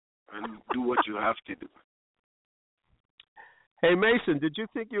and do what you have to do. Hey, Mason, did you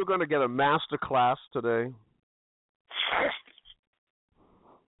think you were going to get a master class today?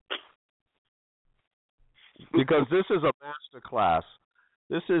 because this is a master class.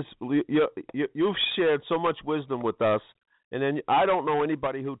 This is you've shared so much wisdom with us, and then I don't know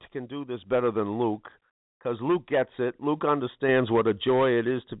anybody who can do this better than Luke, because Luke gets it. Luke understands what a joy it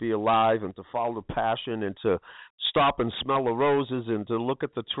is to be alive and to follow the passion and to stop and smell the roses and to look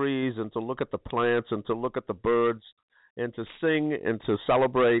at the trees and to look at the plants and to look at the birds and to sing and to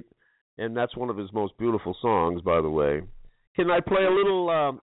celebrate. And that's one of his most beautiful songs, by the way. Can I play a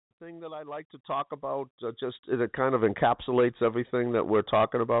little thing that I like to talk about? It kind of encapsulates everything that we're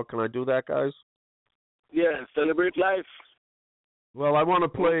talking about. Can I do that, guys? Yeah, celebrate life. Well, I want to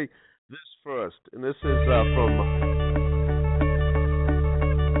play this first, and this is from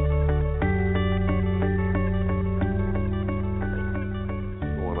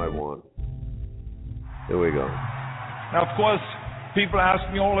the one I want. Here we go. Now, of course, people ask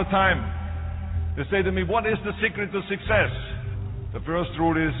me all the time. They say to me, what is the secret to success? The first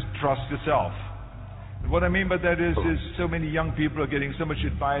rule is trust yourself. And what I mean by that is so many young people are getting so much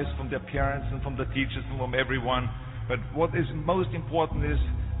advice from their parents and from the teachers and from everyone. But what is most important is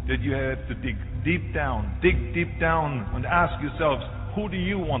that you have to dig deep down and ask yourselves, who do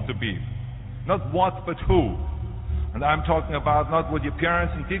you want to be? Not what, but who. And I'm talking about not what your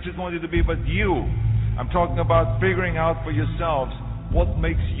parents and teachers want you to be, but you. I'm talking about figuring out for yourselves what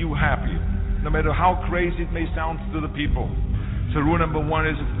makes you happy, no matter how crazy it may sound to the people. So rule number one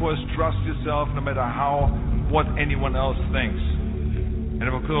is, of course, trust yourself no matter what anyone else thinks. And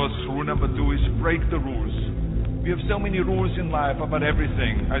of course, rule number two is break the rules. We have so many rules in life about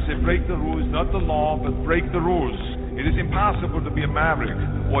everything. I say break the rules, not the law, but break the rules. It is impossible to be a maverick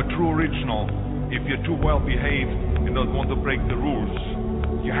or a true original if you're too well behaved and don't want to break the rules.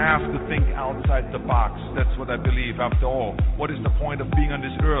 You have to think outside the box. That's what I believe. After all, what is the point of being on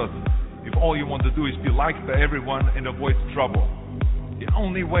this earth if all you want to do is be liked by everyone and avoid trouble? The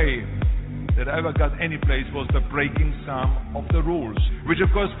only way that I ever got any place was by breaking some of the rules. Which of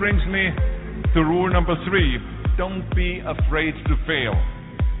course brings me to rule number 3. Don't be afraid to fail.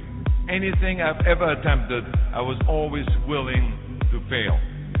 Anything I've ever attempted, I was always willing to fail.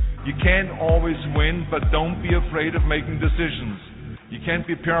 You can't always win, but don't be afraid of making decisions. You can't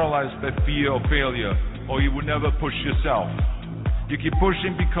be paralyzed by fear or failure, or you will never push yourself. You keep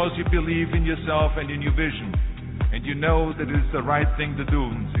pushing because you believe in yourself and in your vision. And you know that it's the right thing to do,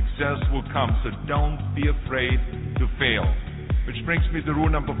 and success will come. So don't be afraid to fail. Which brings me to rule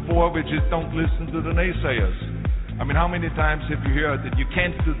number 4, which is don't listen to the naysayers. I mean, how many times have you heard that you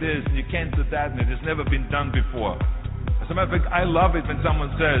can't do this and you can't do that and it has never been done before? As a matter of fact, I love it when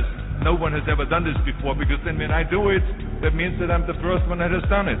someone says, no one has ever done this before, because then when I do it, that means that I'm the first one that has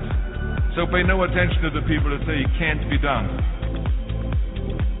done it. So pay no attention to the people that say it can't be done.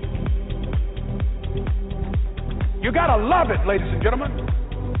 You gotta love it, ladies and gentlemen.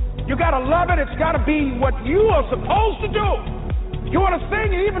 You gotta love it. It's gotta be what you are supposed to do. You wanna sing,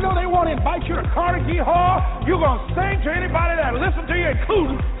 and even though they want to invite you to Carnegie Hall, you're gonna sing to anybody that listens to you,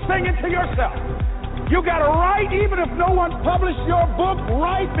 including singing to yourself. You gotta write, even if no one published your book,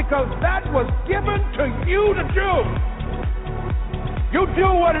 write, because that was given to you to do. You do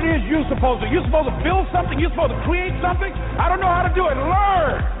what it is you're supposed to. You're supposed to build something. You're supposed to create something. I don't know how to do it.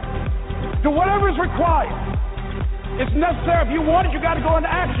 Learn. Do whatever is required. It's necessary. If you want it, you got to go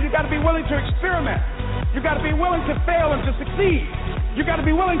into action. You got to be willing to experiment. You got to be willing to fail and to succeed. You got to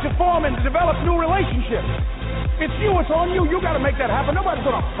be willing to form and to develop new relationships. It's you. It's on you. You got to make that happen. Nobody's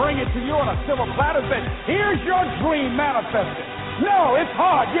going to bring it to you on a silver platter and say, here's your dream manifested. No, it's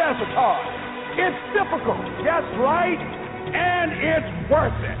hard. Yes, it's hard. It's difficult. Yes, right. And it's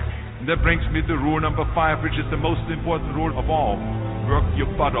worth it. And that brings me to rule number 5, which is the most important rule of all. Work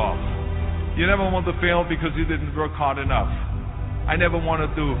your butt off. You never want to fail because you didn't work hard enough. I never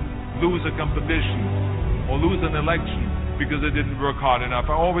wanted to lose a competition or lose an election because I didn't work hard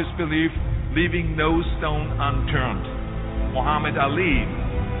enough. I always believed leaving no stone unturned. Muhammad Ali,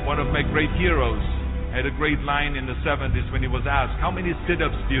 one of my great heroes, had a great line in the 70s when he was asked, how many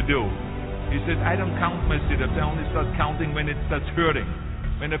sit-ups do you do? He said, I don't count my sit-ups. I only start counting when it starts hurting.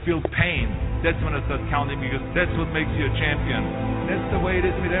 When I feel pain, that's when I start counting, because that's what makes you a champion. That's the way it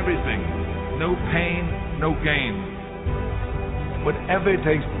is with everything. No pain, no gain. Whatever it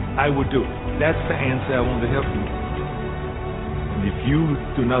takes, I will do. That's the answer I want to help you. And if you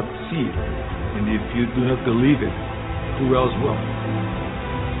do not see it, and if you do not believe it, who else will?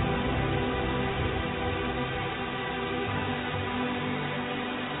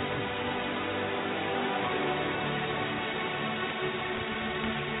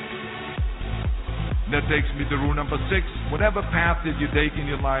 That takes me to rule number 6. Whatever path that you take in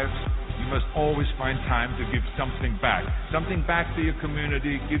your life, you must always find time to give something back. Something back to your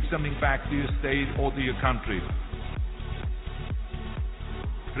community, give something back to your state or to your country.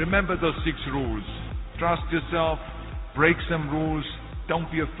 Remember those 6 rules. Trust yourself, break some rules, don't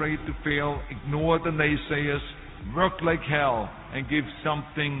be afraid to fail, ignore the naysayers, work like hell, and give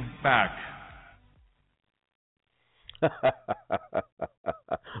something back.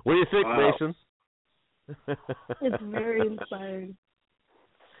 What do you think, Mason? It's very inspiring.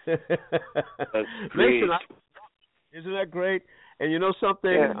 That's great. Mason, isn't that great? And you know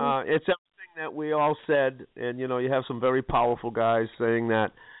something? Yeah. It's everything that we all said, and you know you have some very powerful guys saying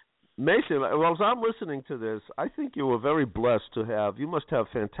that. Mason, well, as I'm listening to this, I think you were very blessed to have. You must have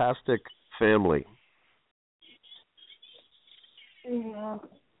fantastic family. Yeah.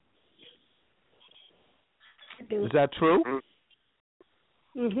 Is that true?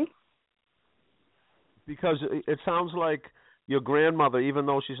 Mhm. Because it sounds like your grandmother, even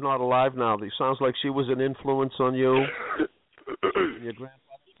though she's not alive now, it sounds like she was an influence on you. Your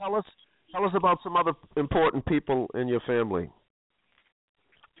grandfather. Tell us about some other important people in your family.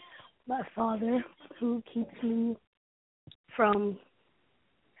 My father, who keeps me from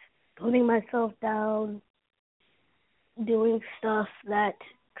putting myself down, doing stuff that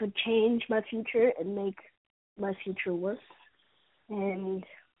could change my future and make my future worse, and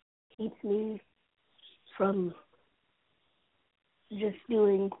keeps me from just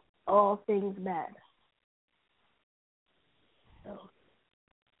doing all things bad. So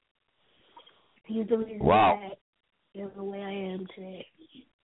he's the reason why I am the way I am today.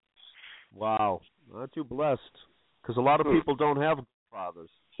 Wow, aren't you blessed? Because a lot of people don't have fathers.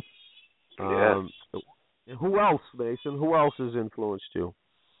 Who else, Mason? Who else has influenced you?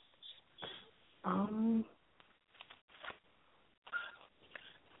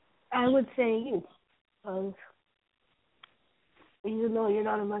 I would say you, because even though you're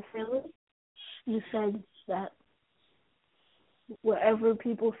not in my family, you said that whatever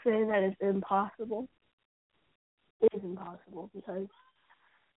people say that is impossible is impossible, because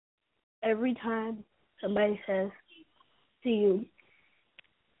every time somebody says to you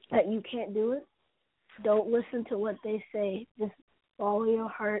that you can't do it, don't listen to what they say. Just follow your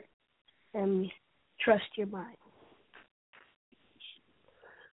heart and trust your mind.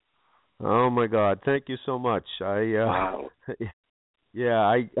 Oh my God! Thank you so much. Wow. Yeah,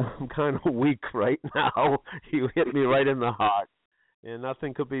 I'm kind of weak right now. You hit me right in the heart, and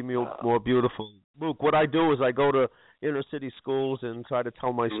nothing could be more beautiful. Luke, what I do is I go to inner city schools and try to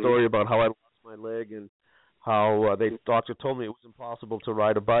tell my story about how I lost my leg and how the doctor told me it was impossible to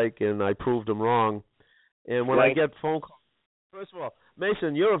ride a bike, and I proved him wrong. And when I get phone calls, first of all,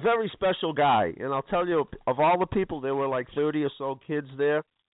 Mason, you're a very special guy, and I'll tell you, of all the people, there were like 30 or so kids there,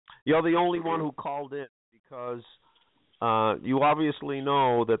 you're the only one who called in, because you obviously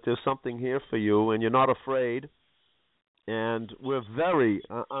know that there's something here for you, and you're not afraid. And we're very,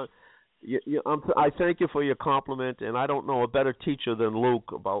 I thank you for your compliment, and I don't know a better teacher than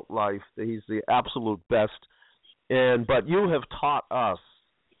Luke about life. He's the absolute best. But you have taught us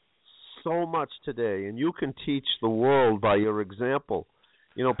so much today, and you can teach the world by your example.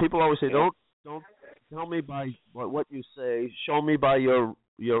 You know, people always say, don't tell me by what you say, show me by your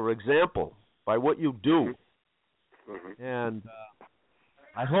example, by what you do. And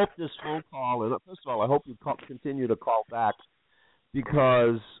I hope this phone call, and first of all, I hope you continue to call back,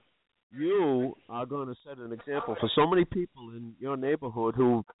 because you are going to set an example for so many people in your neighborhood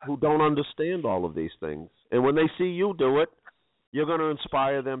who don't understand all of these things. And when they see you do it, you're going to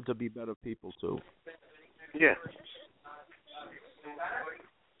inspire them to be better people too. Yeah.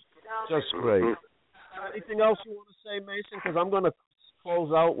 Just great. Anything else you want to say, Mason? Because I'm going to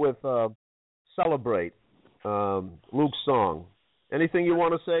close out with Celebrate, Luke's song. Anything you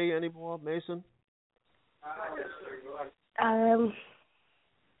want to say anymore, Mason?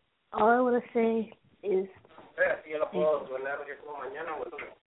 All I want to say is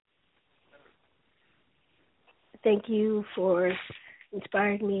thank you for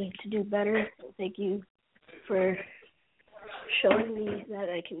inspiring me to do better. Thank you for showing me that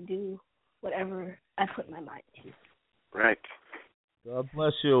I can do whatever I put my mind to. Right. God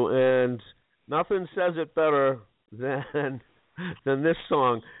bless you. And nothing says it better than this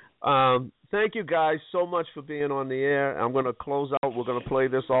song. Thank you guys so much for being on the air. I'm going to close out. We're going to play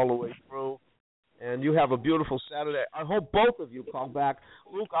this all the way through. And you have a beautiful Saturday. I hope both of you call back.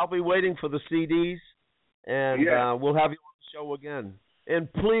 Luke, I'll be waiting for the CDs, and we'll have you on the show again.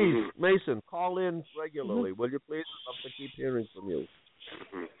 And please, Mason, call in regularly. Will you please? I'd love to keep hearing from you.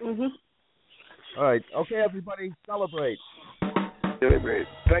 All right. Okay, everybody, celebrate. Celebrate.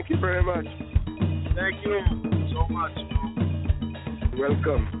 Thank you very much. Thank you so much.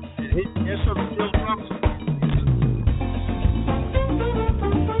 Welcome. Here's some still drums.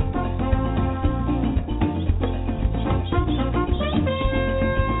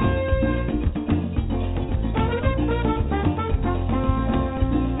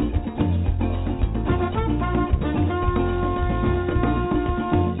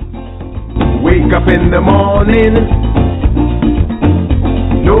 Wake up in the morning,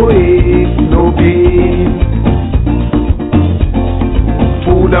 no ache, no pain.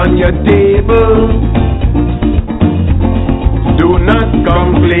 Food on your table, do not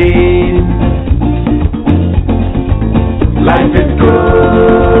complain. Life is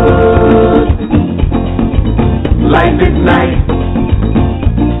good, life is nice,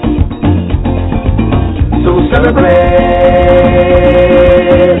 so celebrate.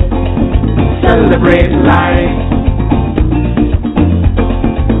 Celebrate life.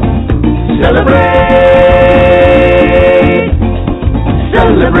 Celebrate.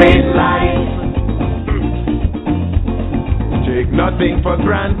 Celebrate life. Take nothing for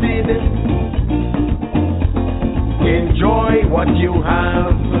granted. Enjoy what you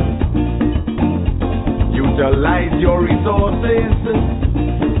have. Utilize your resources.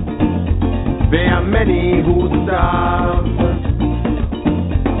 There are many who starve.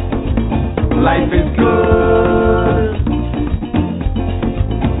 Life is good.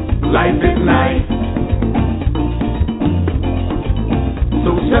 Life is nice.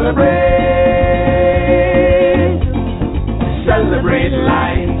 So celebrate. Celebrate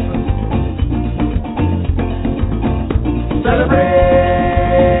life. Celebrate.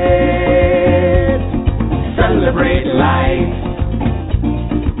 Celebrate life.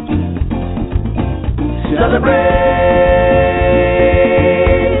 Celebrate.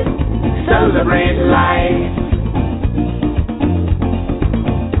 Celebrate life.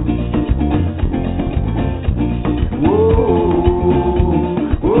 Whoa,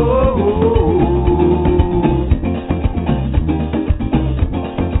 whoa,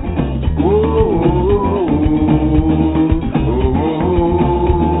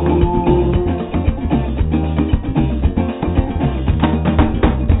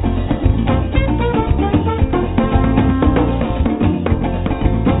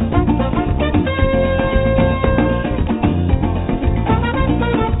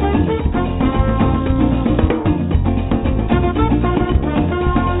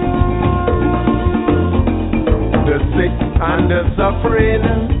 suffering,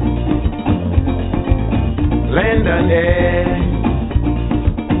 lend an aid.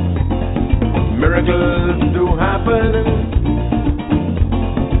 Miracles do happen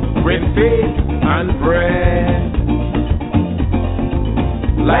with faith and prayer.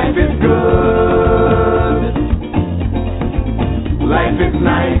 Life is good, life is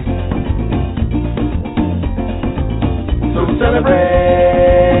nice, so celebrate,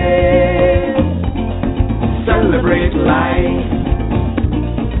 celebrate life.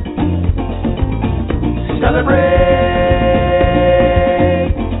 Celebrate,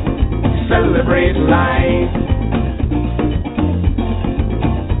 celebrate life.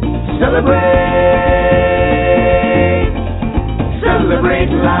 Celebrate,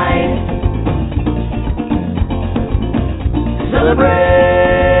 celebrate life. Celebrate,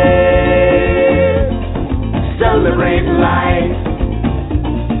 celebrate life.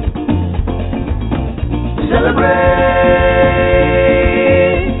 Celebrate,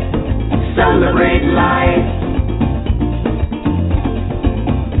 celebrate life.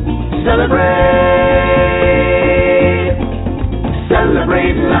 Celebrate,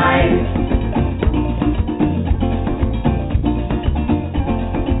 celebrate life.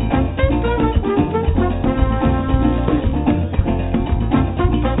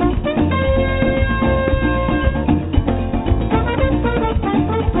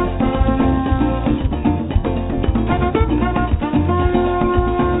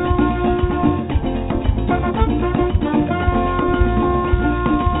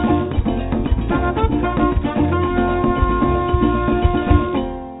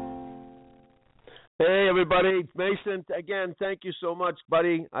 Everybody, Mason, again, thank you so much,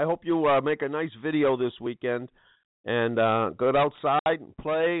 buddy. I hope you make a nice video this weekend and go outside and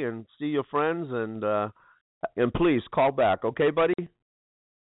play and see your friends and please call back, okay, buddy?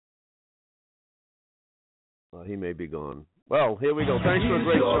 Well, he may be gone. Well, here we go. Thanks for a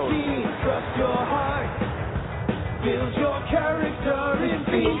great show. Trust your heart, build your character in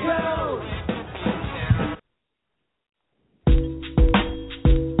Beantown.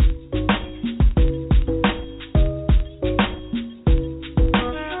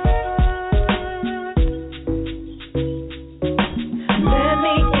 Let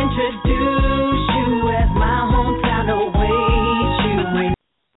me introduce you as my hometown awaits you.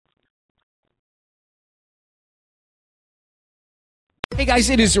 Hey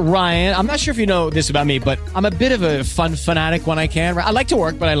guys, it is Ryan. I'm not sure if you know this about me, but I'm a bit of a fun fanatic when I can. I like to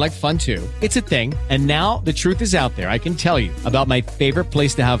work, but I like fun too. It's a thing. And now the truth is out there. I can tell you about my favorite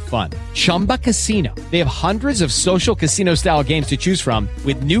place to have fun. Chumba Casino. They have hundreds of social casino style games to choose from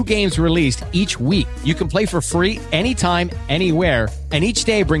with new games released each week. You can play for free anytime, anywhere. And each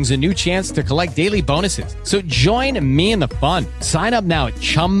day brings a new chance to collect daily bonuses. So join me in the fun. Sign up now at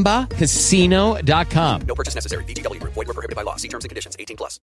ChumbaCasino.com. No purchase necessary. VGW Group. Void where prohibited by law. See terms and conditions. 18+.